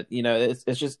 But,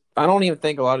 it's just, I don't even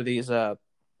think a lot of these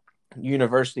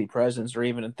university presidents are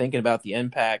even thinking about the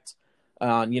impact.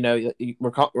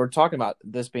 We're talking about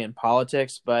this being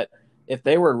politics, but if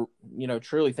they were,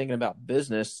 truly thinking about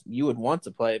business, you would want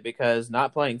to play, because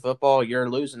not playing football, you're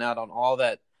losing out on all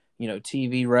that,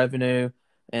 TV revenue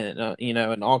and,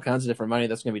 and all kinds of different money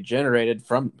that's going to be generated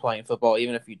from playing football,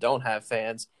 even if you don't have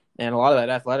fans. And a lot of that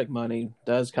athletic money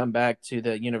does come back to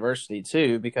the university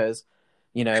too, because,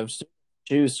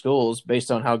 choose schools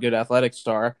based on how good athletics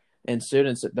are, and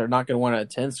students, they're not going to want to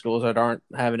attend schools that aren't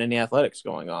having any athletics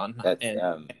going on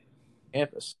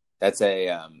campus. That's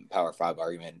a Power 5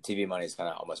 argument. TV money is kind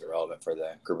of almost irrelevant for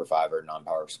the Group of 5 or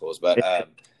non-power schools. But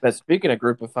speaking of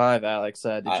Group of 5, Alex,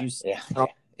 did you see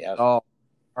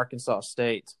Arkansas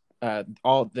State?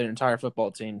 All the entire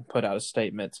football team put out a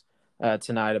statement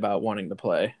tonight about wanting to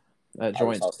play.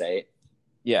 Arkansas State.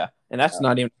 Yeah, and that's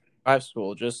not even a 5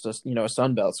 school, just a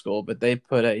Sun Belt school, but they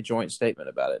put a joint statement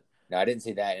about it. No, I didn't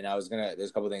see that, and there's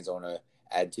a couple of things I want to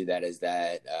add to that. Is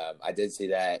that I did see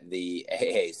that the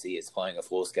AAC is playing a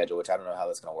full schedule, which I don't know how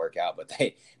that's going to work out, but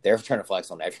they're trying to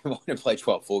flex on everyone to play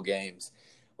 12 full games,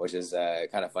 which is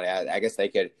kind of funny. I guess they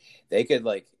could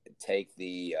like take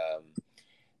the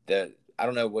I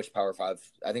don't know which Power 5.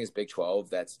 I think it's Big 12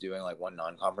 that's doing like one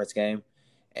non-conference game,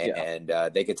 and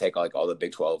they could take like all the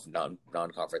Big 12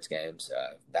 non-conference games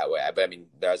that way. But I mean,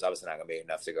 there's obviously not going to be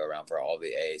enough to go around for all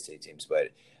the AAC teams,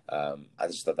 but I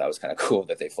just thought that was kind of cool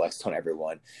that they flexed on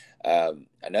everyone.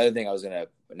 Another point I was going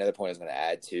to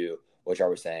add to what y'all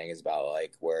were saying is about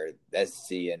like where the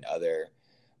SEC and other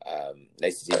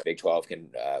SEC Big 12 can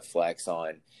flex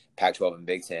on Pac-12 and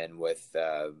Big 10 with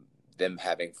them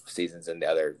having seasons and the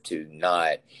other two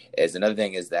not. Is another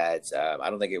thing is that I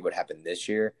don't think it would happen this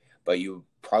year, but you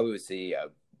probably would see a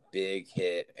big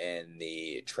hit in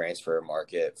the transfer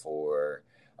market for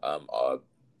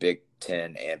Big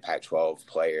 10 and Pac-12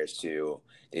 players to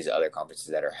these other conferences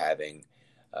that are having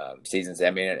seasons. I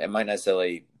mean, it might not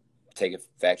necessarily take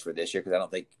effect for this year, because I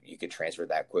don't think you could transfer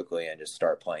that quickly and just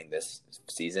start playing this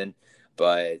season.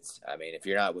 But I mean, if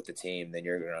you're not with the team, then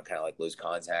you're going to kind of like lose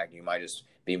contact. You might just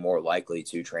be more likely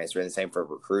to transfer. And the same for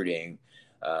recruiting,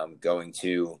 going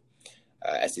to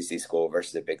SEC school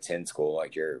versus a Big 10 school.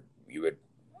 Like you would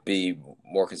be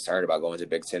more concerned about going to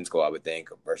Big 10 school, I would think,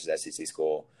 versus SEC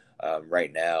school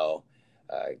right now,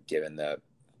 given the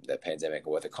pandemic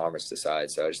and what the conference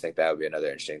decides. So I just think that would be another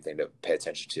interesting thing to pay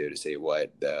attention to see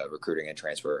what the recruiting and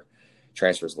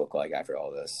transfers look like after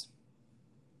all this.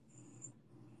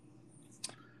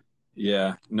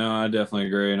 Yeah, no, I definitely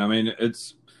agree. And I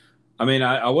mean,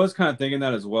 I was kind of thinking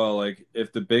that as well. Like,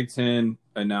 if the Big Ten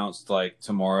announced like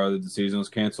tomorrow that the season was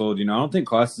canceled, I don't think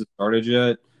classes have started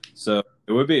yet. So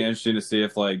it would be interesting to see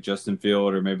if like Justin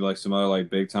Field or maybe like some other like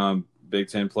big time Big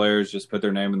Ten players just put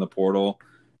their name in the portal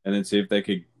and then see if they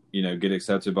could, get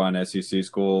accepted by an SEC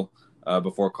school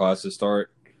before classes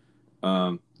start.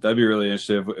 that'd be really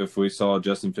interesting if we saw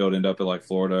Justin Field end up at like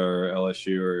Florida or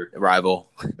LSU or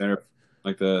Rival.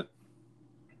 like that.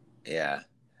 Yeah,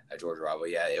 a Georgia rival.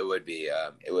 Yeah, it would be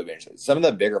interesting. Some of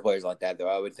the bigger players like that, though,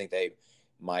 I would think they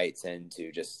might tend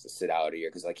to just sit out a year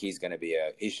because like he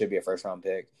should be a first round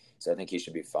pick, so I think he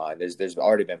should be fine. There's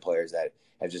already been players that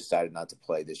have just decided not to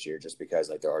play this year just because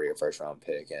like they're already a first round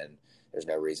pick and there's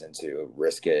no reason to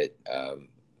risk it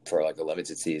for like a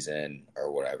limited season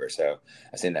or whatever. So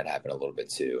I've seen that happen a little bit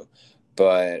too,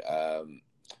 but I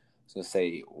was gonna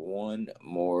say one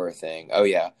more thing. Oh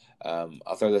yeah.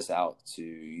 I'll throw this out to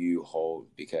you, Holt,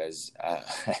 because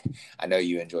I know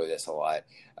you enjoy this a lot.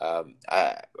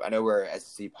 I know we're a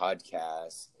SEC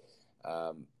podcast,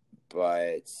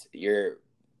 but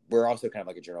we're also kind of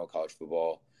like a general college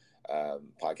football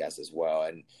podcast as well.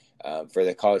 And for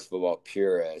the college football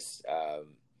purists,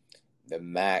 the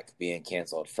MAC being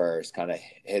canceled first kind of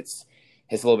hits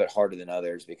a little bit harder than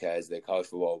others because the college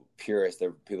football purists,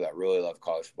 the people that really love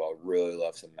college football, really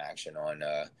love some action on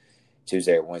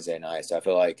Tuesday or Wednesday night. So I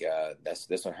feel like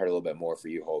this one hurt a little bit more for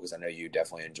you, Holt, because I know you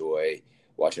definitely enjoy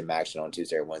watching action on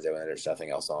Tuesday or Wednesday when there's nothing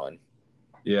else on.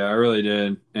 Yeah, I really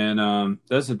did. And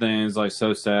that's the thing is like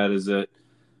so sad is that,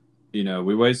 you know,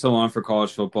 we wait so long for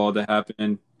college football to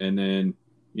happen. And then,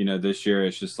 you know, this year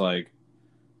it's just like,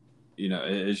 you know,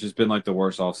 it's just been like the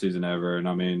worst off season ever. And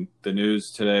I mean, the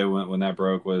news today when that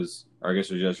broke was, or I guess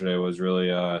it was yesterday, was really,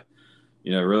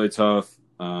 you know, really tough.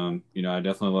 You know, I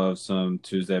definitely love some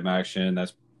Tuesday action.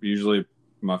 That's usually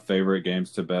my favorite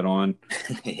games to bet on.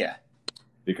 Yeah.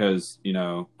 Because, you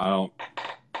know, I don't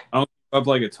keep up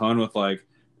like a ton with like,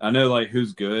 I know like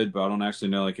who's good, but I don't actually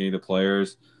know like any of the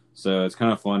players. So it's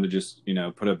kind of fun to just, you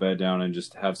know, put a bet down and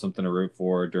just have something to root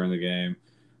for during the game.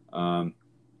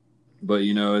 But,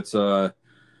 you know, it's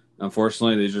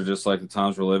unfortunately these are just like the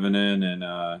times we're living in.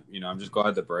 And, you know, I'm just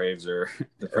glad the Braves are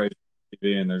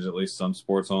TV and there's at least some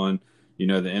sports on. You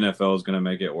know, the NFL is going to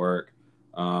make it work.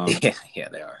 Yeah,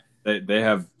 they are. They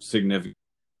have significant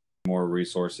more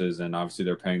resources and obviously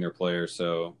they're paying their players.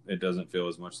 So it doesn't feel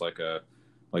as much like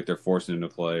they're forcing them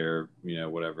to play or, you know,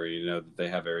 whatever, you know, that they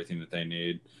have everything that they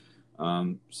need.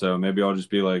 So maybe I'll just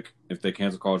be like, if they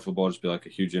cancel college football, I'll just be like a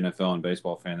huge NFL and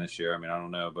baseball fan this year. I mean, I don't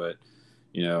know, but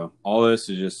you know, all this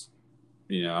is just,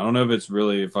 you know, I don't know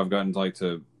if I've gotten like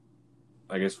to,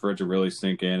 I guess for it to really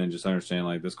sink in and just understand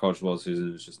like this college football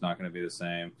season is just not going to be the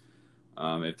same.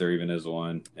 If there even is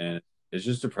one. And it's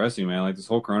just depressing, man. Like this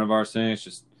whole coronavirus thing, it's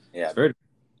just, it's very,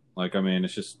 like, I mean,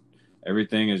 it's just,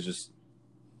 everything is just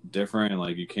different.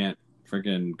 Like you can't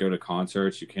freaking go to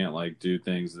concerts. You can't like do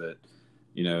things that,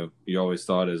 you know, you always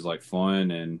thought is like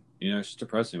fun, and you know, it's just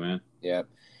depressing, man. Yeah.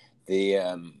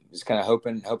 Just kind of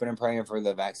hoping and praying for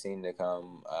the vaccine to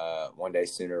come one day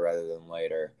sooner rather than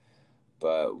later,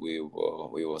 but we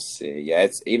will see. Yeah,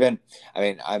 it's even. I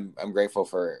mean, I'm grateful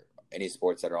for any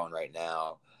sports that are on right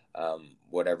now,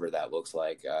 whatever that looks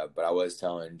like. But I was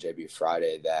telling JB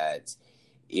Friday that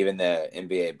even the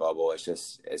NBA bubble,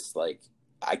 it's like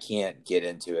I can't get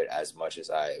into it as much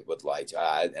as I would like to.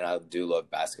 And I do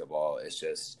love basketball. It's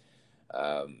just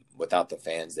without the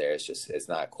fans there, it's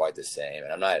not quite the same.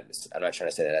 And I'm not trying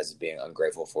to say that as being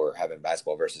ungrateful for having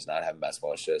basketball versus not having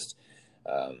basketball. It's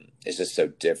just so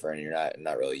different. And you're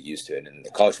not really used to it. And the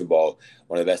college football,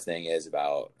 one of the best thing is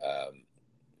about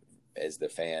is the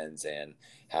fans and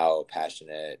how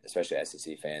passionate, especially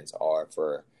SEC fans, are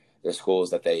for their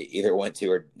schools that they either went to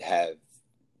or have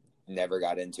never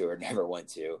got into or never went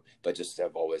to, but just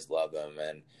have always loved them,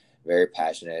 and very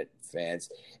passionate fans.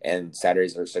 And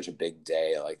Saturdays are such a big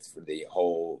day. Like for the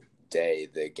whole day,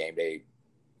 the game day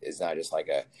is not just like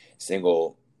a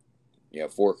single,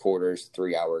 4 quarters,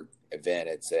 3-hour event.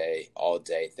 It's a all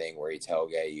day thing where you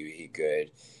tailgate, you eat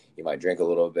good, you might drink a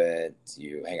little bit,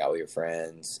 you hang out with your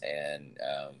friends, and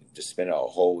just spend a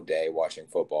whole day watching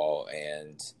football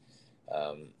and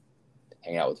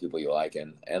hanging out with people you like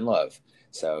and love.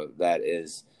 So that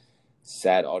is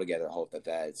sad altogether. Hope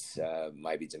that's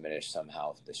might be diminished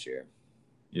somehow this year.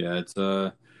 Yeah, it's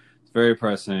very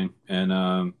depressing,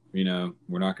 and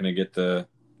we're not going to get the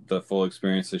full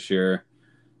experience this year,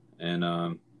 and I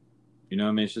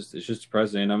mean, it's just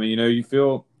depressing. I mean, you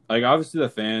feel like obviously the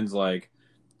fans like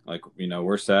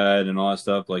we're sad and all that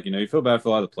stuff. Like you feel bad for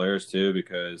a lot of the players too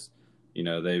because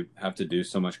they have to do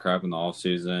so much crap in the off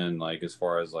season, like as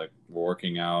far as like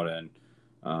working out and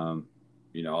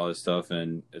all this stuff,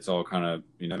 and it's all kind of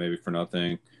maybe for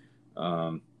nothing.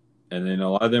 And then a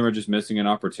lot of them are just missing an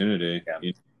opportunity.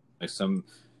 Yeah.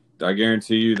 I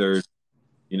guarantee you, there's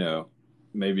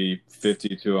maybe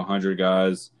 50 to 100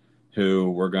 guys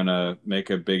who were gonna make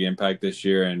a big impact this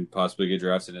year and possibly get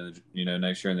drafted in the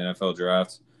next year in the NFL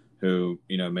draft, who,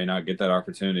 may not get that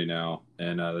opportunity now.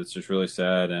 And that's just really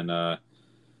sad. And,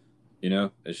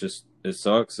 it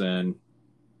sucks. And,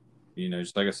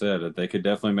 just like I said, they could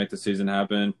definitely make the season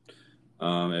happen.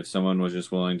 If someone was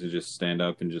just willing to just stand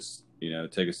up and just,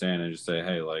 take a stand and just say,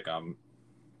 hey, like, I'm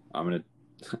going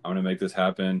to make this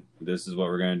happen. This is what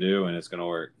we're going to do. And it's going to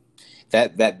work.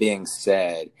 That being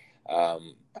said, I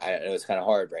know it's kind of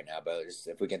hard right now, but just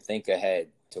if we can think ahead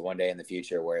to one day in the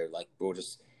future where, like, we'll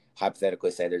just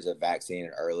hypothetically say there's a vaccine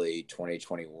in early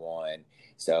 2021,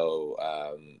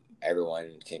 so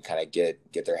everyone can kind of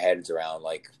get their heads around,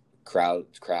 like,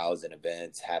 crowds and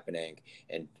events happening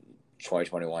in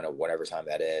 2021 or whatever time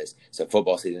that is. So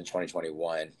football season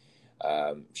 2021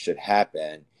 should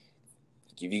happen.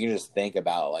 If you can just think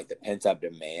about, like, the pent up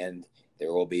demand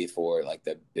there will be for, like,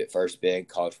 the first big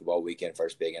college football weekend,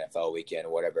 first big NFL weekend,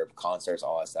 whatever, concerts,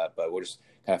 all that stuff. But we'll just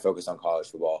kind of focus on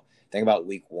college football. Think about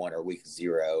week 1 or week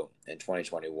 0 in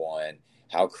 2021,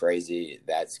 how crazy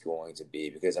that's going to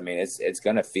be. Because, I mean, it's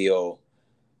going to feel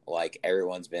like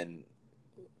everyone's been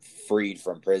freed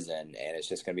from prison, and it's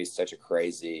just going to be such a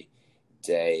crazy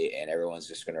day, and everyone's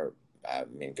just going to,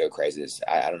 go crazy.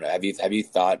 I don't know. Have you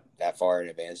thought that far in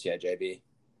advance yet, JB?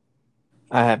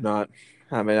 I have not.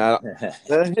 I mean,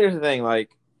 here's the thing.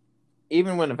 Like,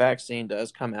 even when a vaccine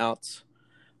does come out,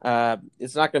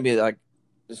 it's not going to be like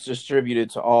it's distributed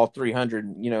to all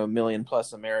 300, million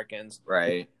plus Americans.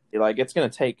 Right. Like, it's going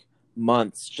to take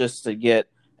months just to get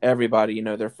everybody,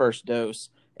 their first dose.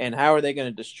 And how are they going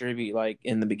to distribute? Like,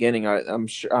 in the beginning, I'm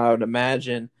sure I would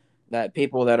imagine that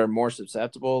people that are more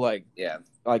susceptible, like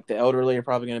the elderly, are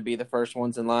probably going to be the first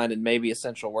ones in line, and maybe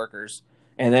essential workers.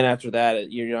 And then after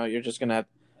that, you're just going to have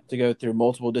to go through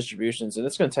multiple distributions, and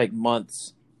it's going to take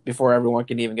months before everyone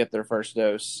can even get their first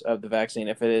dose of the vaccine,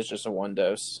 if it is just a one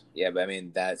dose. Yeah, but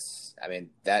that's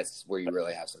where you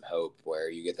really have some hope, where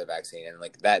you get the vaccine, and,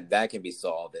 like, that can be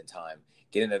solved in time.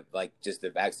 Getting just the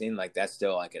vaccine, like, that's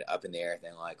still, like, an up in the air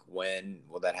thing. Like, when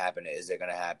will that happen? Is it going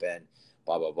to happen?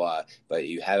 Blah blah blah. But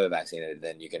you have a vaccine, and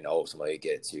then you can ultimately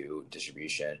get to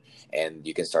distribution, and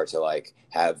you can start to, like,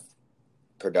 have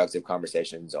productive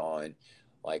conversations on,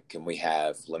 like, can we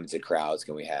have limited crowds?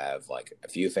 Can we have, like, a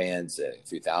few fans, a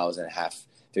few thousand,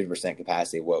 50%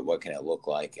 capacity? What can it look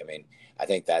like? I mean, I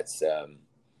think that's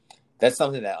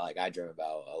something that, like, I dream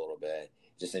about a little bit,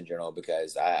 just in general,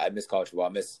 because I miss college football. I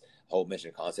miss whole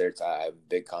mission concerts. I'm a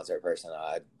big concert person.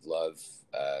 I love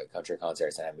country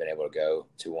concerts, and I haven't been able to go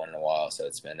to one in a while. So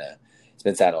it's been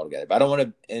sad altogether. But I don't want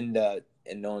to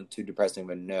end on too depressing of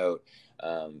a note.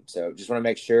 So just want to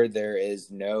make sure there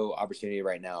is no opportunity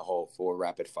right now, Holt, for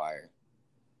rapid fire.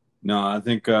 No, I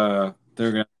think they're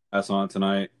going to pass on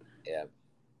tonight. Yeah.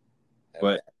 Okay.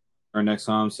 But our next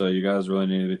time, so you guys really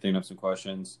need to be thinking up some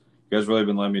questions. You guys really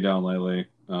been letting me down lately.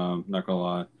 Not going to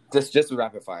lie. Just with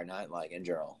rapid fire, not, like, in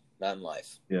general, not in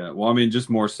life. Yeah. Well, I mean, just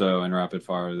more so in rapid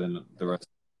fire than the rest.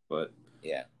 But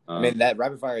yeah. I mean, that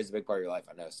rapid fire is a big part of your life,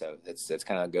 I know. So it's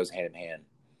kind of goes hand in hand.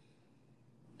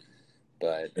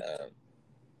 But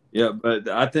yeah, but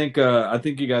I think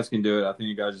you guys can do it. I think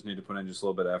you guys just need to put in just a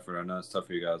little bit of effort. I know it's tough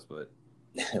for you guys, but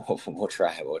we'll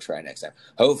try. We'll try next time.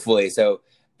 Hopefully. So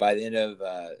by the end of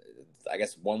I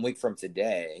guess 1 week from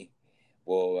today,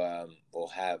 we'll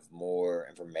have more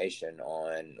information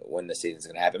on when the season's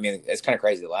going to happen. I mean, it's kind of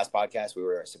crazy. The last podcast we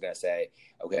were going to say,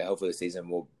 okay, hopefully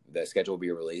the schedule will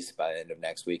be released by the end of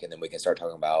next week, and then we can start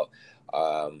talking about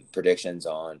predictions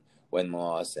on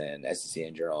win-loss and SEC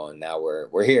in general. And now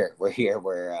we're here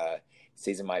where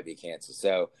season might be canceled.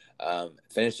 So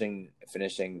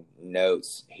finishing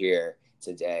notes here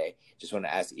today, just want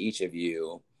to ask each of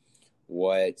you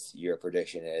what your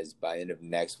prediction is by the end of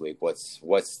next week. What's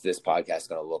this podcast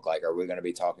going to look like? Are we going to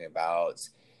be talking about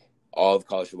all of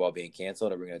college football being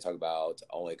canceled? Are we going to talk about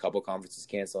only a couple conferences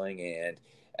canceling and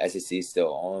SEC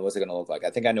still on? What's it going to look like? I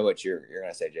think I know what you're going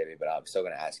to say, JB, but I'm still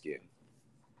going to ask you.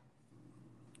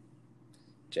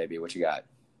 JB, what you got?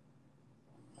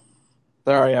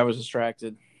 Sorry, I was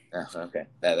distracted. Oh, okay,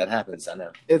 that happens. I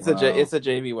know. It's a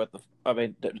JB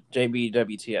JB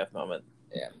WTF moment.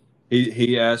 Yeah.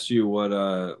 He asked you what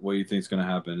you think is going to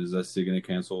happen. Is SEC going to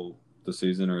cancel the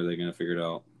season, or are they going to figure it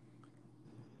out?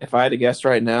 If I had to guess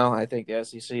right now, I think the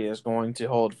SEC is going to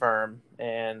hold firm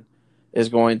and is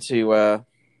going to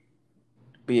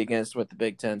be against what the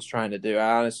Big Ten's trying to do.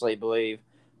 I honestly believe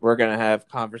we're going to have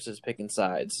conferences picking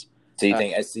sides. So you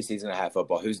think SEC is going to have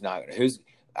football? Who's not? Who's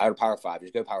out of Power 5?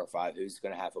 Just go Power 5. Who's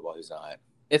going to have football? Who's not?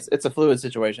 It's a fluid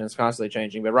situation. It's constantly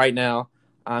changing. But right now,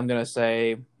 I'm going to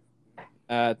say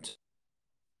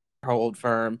hold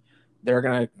firm. They're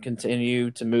going to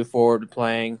continue to move forward with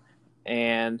playing,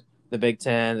 and the Big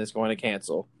Ten is going to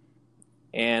cancel.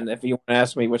 And if you want to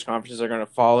ask me which conferences are going to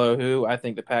follow who, I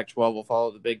think the Pac-12 will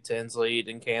follow the Big Ten's lead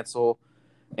and cancel.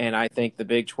 And I think the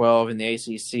Big 12 and the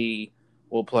ACC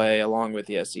will play along with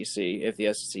the SEC if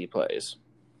the SEC plays.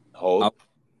 Hold.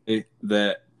 I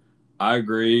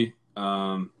agree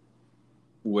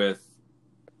with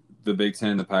the Big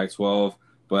Ten and the Pac-12,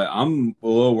 but I'm a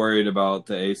little worried about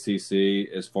the ACC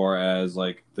as far as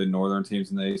like the northern teams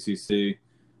in the ACC,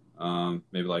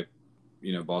 maybe like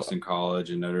Boston College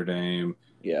and Notre Dame.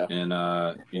 Yeah, and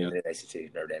the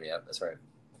ACC, Notre Dame. Yeah, that's right.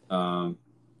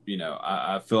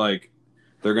 I feel like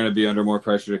they're going to be under more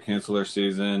pressure to cancel their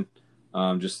season,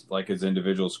 just like as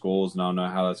individual schools, and I don't know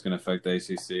how that's going to affect the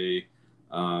ACC.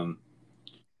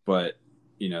 But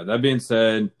that being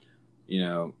said,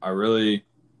 I really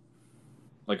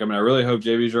hope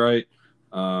JB's right.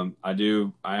 I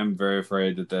am very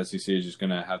afraid that the SEC is just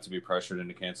going to have to be pressured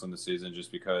into canceling the season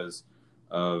just because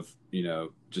of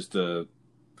just the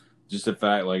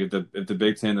fact, like if the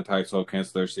Big Ten, the Pac-12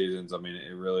 cancel their seasons, I mean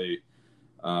it really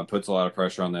puts a lot of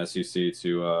pressure on the SEC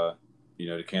to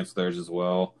cancel theirs as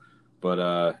well. But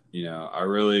I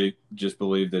really just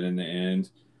believe that in the end,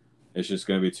 it's just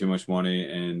going to be too much money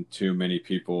and too many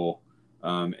people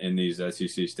in these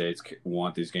SEC states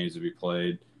want these games to be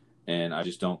played, and I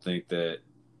just don't think that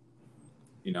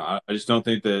I just don't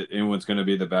think that anyone's going to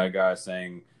be the bad guy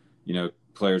saying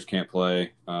players can't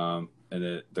play and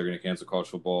that they're going to cancel college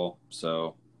football.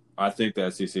 So I think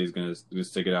the SEC is going to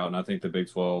stick it out, and I think the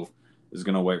Big 12 is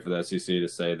going to wait for the SEC to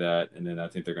say that, and then I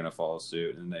think they're going to follow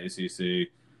suit. And the ACC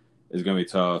is going to be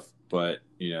tough, but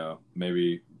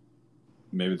maybe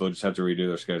they'll just have to redo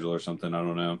their schedule or something. I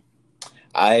don't know.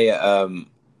 I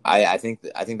think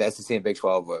the SEC and Big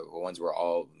 12 were the ones we're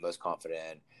all most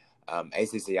confident in.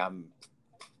 ACC, I'm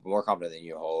more confident than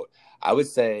you, Holt. I would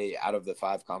say out of the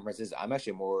 5 conferences, I'm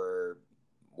actually more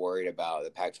worried about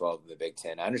the Pac-12 than the Big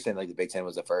Ten. I understand like the Big Ten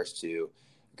was the first to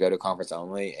go to conference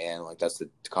only, and like that's the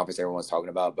conference everyone's talking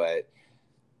about. But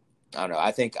I don't know.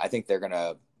 I think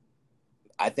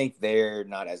they're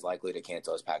not as likely to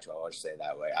cancel as Pac-12. I'll just say it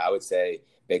that way. I would say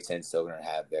Big Ten's still going to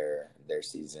have their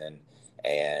season,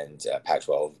 and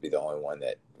Pac-12 would be the only one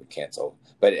that would cancel.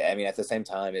 But I mean, at the same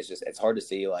time, it's hard to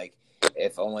see like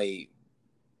if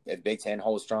Big Ten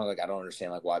holds strong, like I don't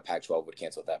understand like why Pac-12 would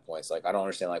cancel at that point. So like I don't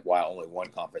understand like why only one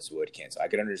conference would cancel. I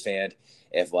could understand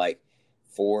if like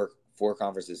four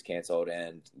conferences canceled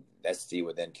and SEC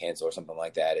would then cancel or something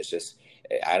like that. It's just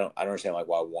I don't understand like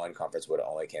why one conference would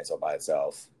only cancel by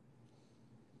itself.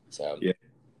 So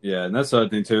yeah, and that's the other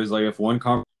thing too is like if one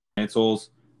conference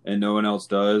cancels and no one else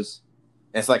does,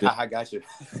 it's like I got you.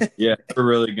 Yeah, they're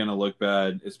really gonna look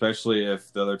bad, especially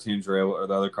if the other teams are able or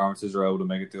the other conferences are able to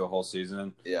make it through the whole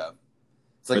season. Yeah,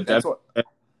 it's like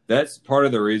that's part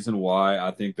of the reason why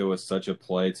I think there was such a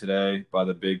play today by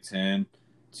the Big Ten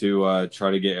to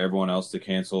try to get everyone else to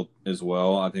cancel as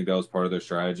well. I think that was part of their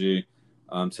strategy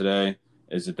today,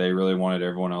 is that they really wanted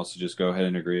everyone else to just go ahead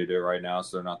and agree to do it right now,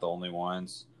 so they're not the only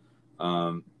ones.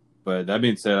 But that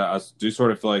being said, I do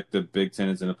sort of feel like the Big Ten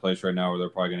is in a place right now where they're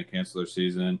probably going to cancel their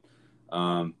season.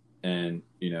 And,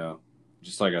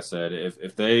 just like I said,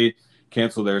 if they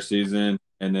cancel their season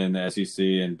and then the SEC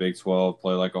and Big 12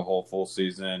 play like a whole full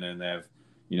season and they have,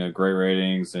 great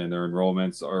ratings and their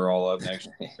enrollments are all up next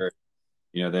year,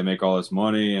 they make all this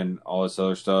money and all this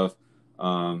other stuff,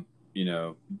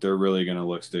 they're really going to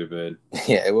look stupid.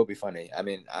 Yeah, it will be funny. I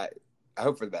mean, I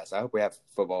hope for the best. I hope we have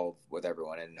football with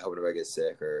everyone and hope nobody gets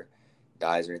sick or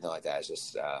dies or anything like that. It's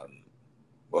just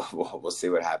we'll see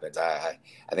what happens. I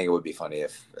think it would be funny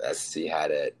if SEC had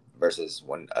it versus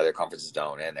when other conferences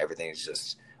don't, and everything is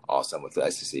just awesome with the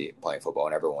SEC playing football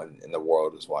and everyone in the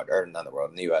world was watching, or not in the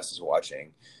world, in the U.S. is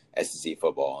watching SEC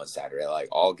football on Saturday. Like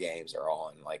all games are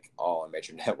all on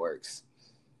major networks.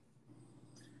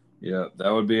 Yeah,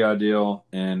 that would be ideal,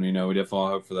 and we definitely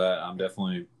hope for that. I'm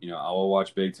definitely, I will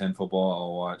watch Big Ten football.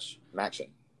 I'll watch action.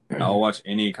 I'll watch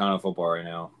any kind of football right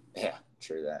now. Yeah,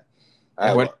 true that.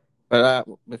 All right, but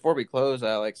before we close,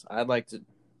 Alex, I'd like to.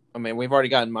 I mean, we've already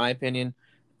gotten my opinion,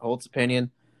 Holt's opinion.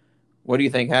 What do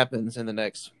you think happens in the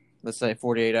next, let's say,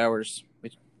 48 hours?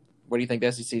 What do you think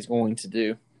the SEC is going to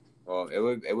do? Well,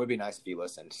 it would be nice if you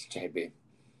listened, JB.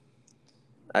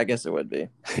 I guess it would be.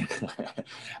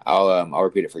 I'll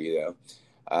repeat it for you though.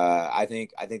 I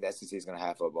think the SEC is going to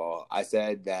have football. I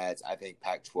said that I think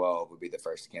Pac-12 would be the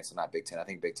first to cancel, not Big Ten. I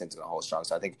think Big Ten's going to hold strong.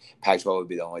 So I think Pac-12 would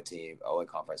be the only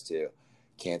conference to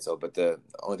cancel. But the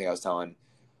only thing I was telling,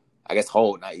 I guess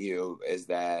Holt, not you, is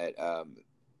that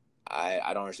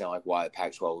I don't understand like why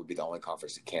Pac-12 would be the only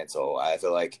conference to cancel. I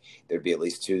feel like there'd be at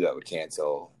least 2 that would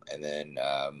cancel, and then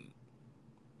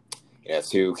if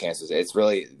 2 cancels, it's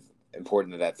really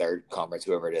important that third conference,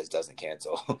 whoever it is, doesn't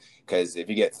cancel. Because if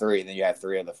you get 3, then you have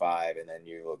 3 of the 5, and then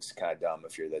you look kind of dumb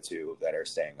if you're the 2 that are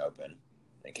staying open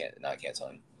and not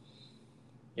canceling.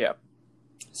 Yeah.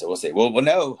 So we'll see. We'll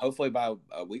know hopefully by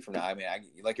a week from now. I mean,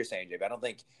 like you're saying, Jay, I don't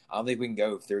think we can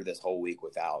go through this whole week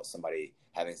without somebody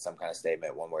having some kind of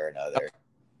statement one way or another.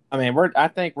 I mean, I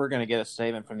think we're going to get a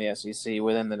statement from the SEC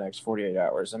within the next 48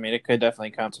 hours. I mean, it could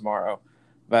definitely come tomorrow,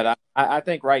 but I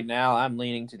think right now I'm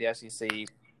leaning to the SEC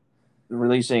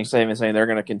releasing a statement saying they're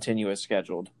going to continue as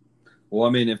scheduled. Well,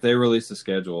 I mean, if they release the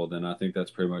schedule, then I think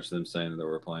that's pretty much them saying that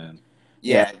we're playing.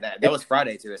 Yeah, that was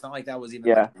Friday too. It's not like that was even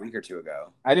like a week or 2 ago.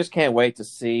 I just can't wait to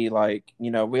see, like, we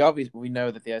know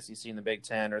that the SEC and the Big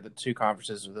Ten are the 2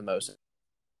 conferences with the most.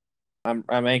 I'm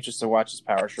anxious to watch this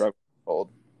power struggle unfold.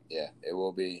 Yeah, it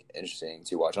will be interesting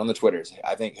to watch on the Twitters.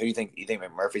 I think you think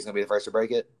McMurphy's going to be the first to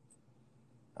break it?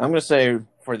 I'm going to say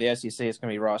for the SEC, it's going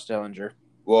to be Ross Dellinger.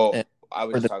 Well, I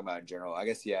was just talking about in general. I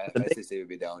guess SEC would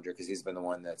be Dellinger because he's been the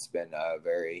one that's been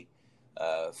very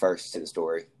first to the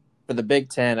story. For the Big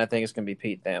Ten, I think it's going to be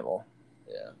Pete Thamel.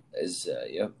 Yeah,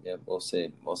 yep. We'll see.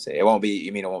 It won't be.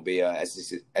 You mean it won't be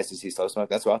SEC Slow Smoke?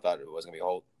 That's what I thought it was going to be.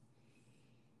 Holt.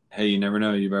 Hey, you never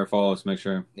know. You better follow us. Make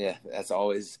sure. Yeah, that's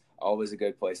always a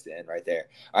good place to end right there.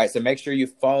 All right, so make sure you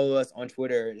follow us on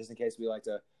Twitter just in case we like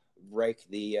to break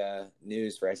the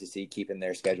news for SEC, keeping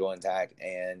their schedule intact,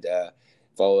 and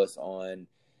follow us on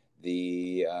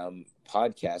the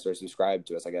podcast, or subscribe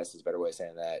to us, I guess is a better way of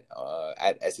saying that,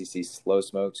 at SEC Slow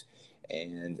Smokes.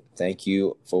 And thank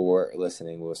you for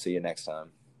listening. We'll see you next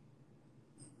time.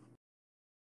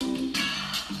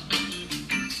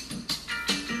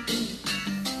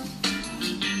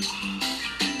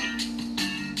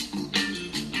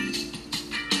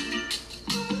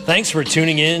 Thanks for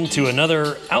tuning in to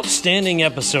another outstanding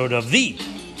episode of the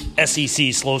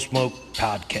SEC Slow Smoke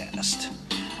Podcast.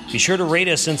 Be sure to rate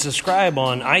us and subscribe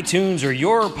on iTunes or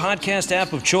your podcast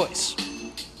app of choice.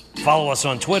 Follow us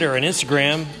on Twitter and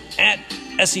Instagram at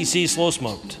SEC Slow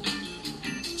Smoked.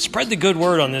 Spread the good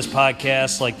word on this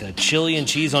podcast like the chili and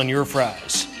cheese on your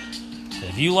fries. And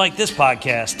if you like this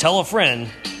podcast, tell a friend,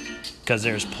 because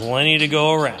there's plenty to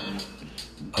go around.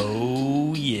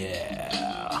 Oh, yeah.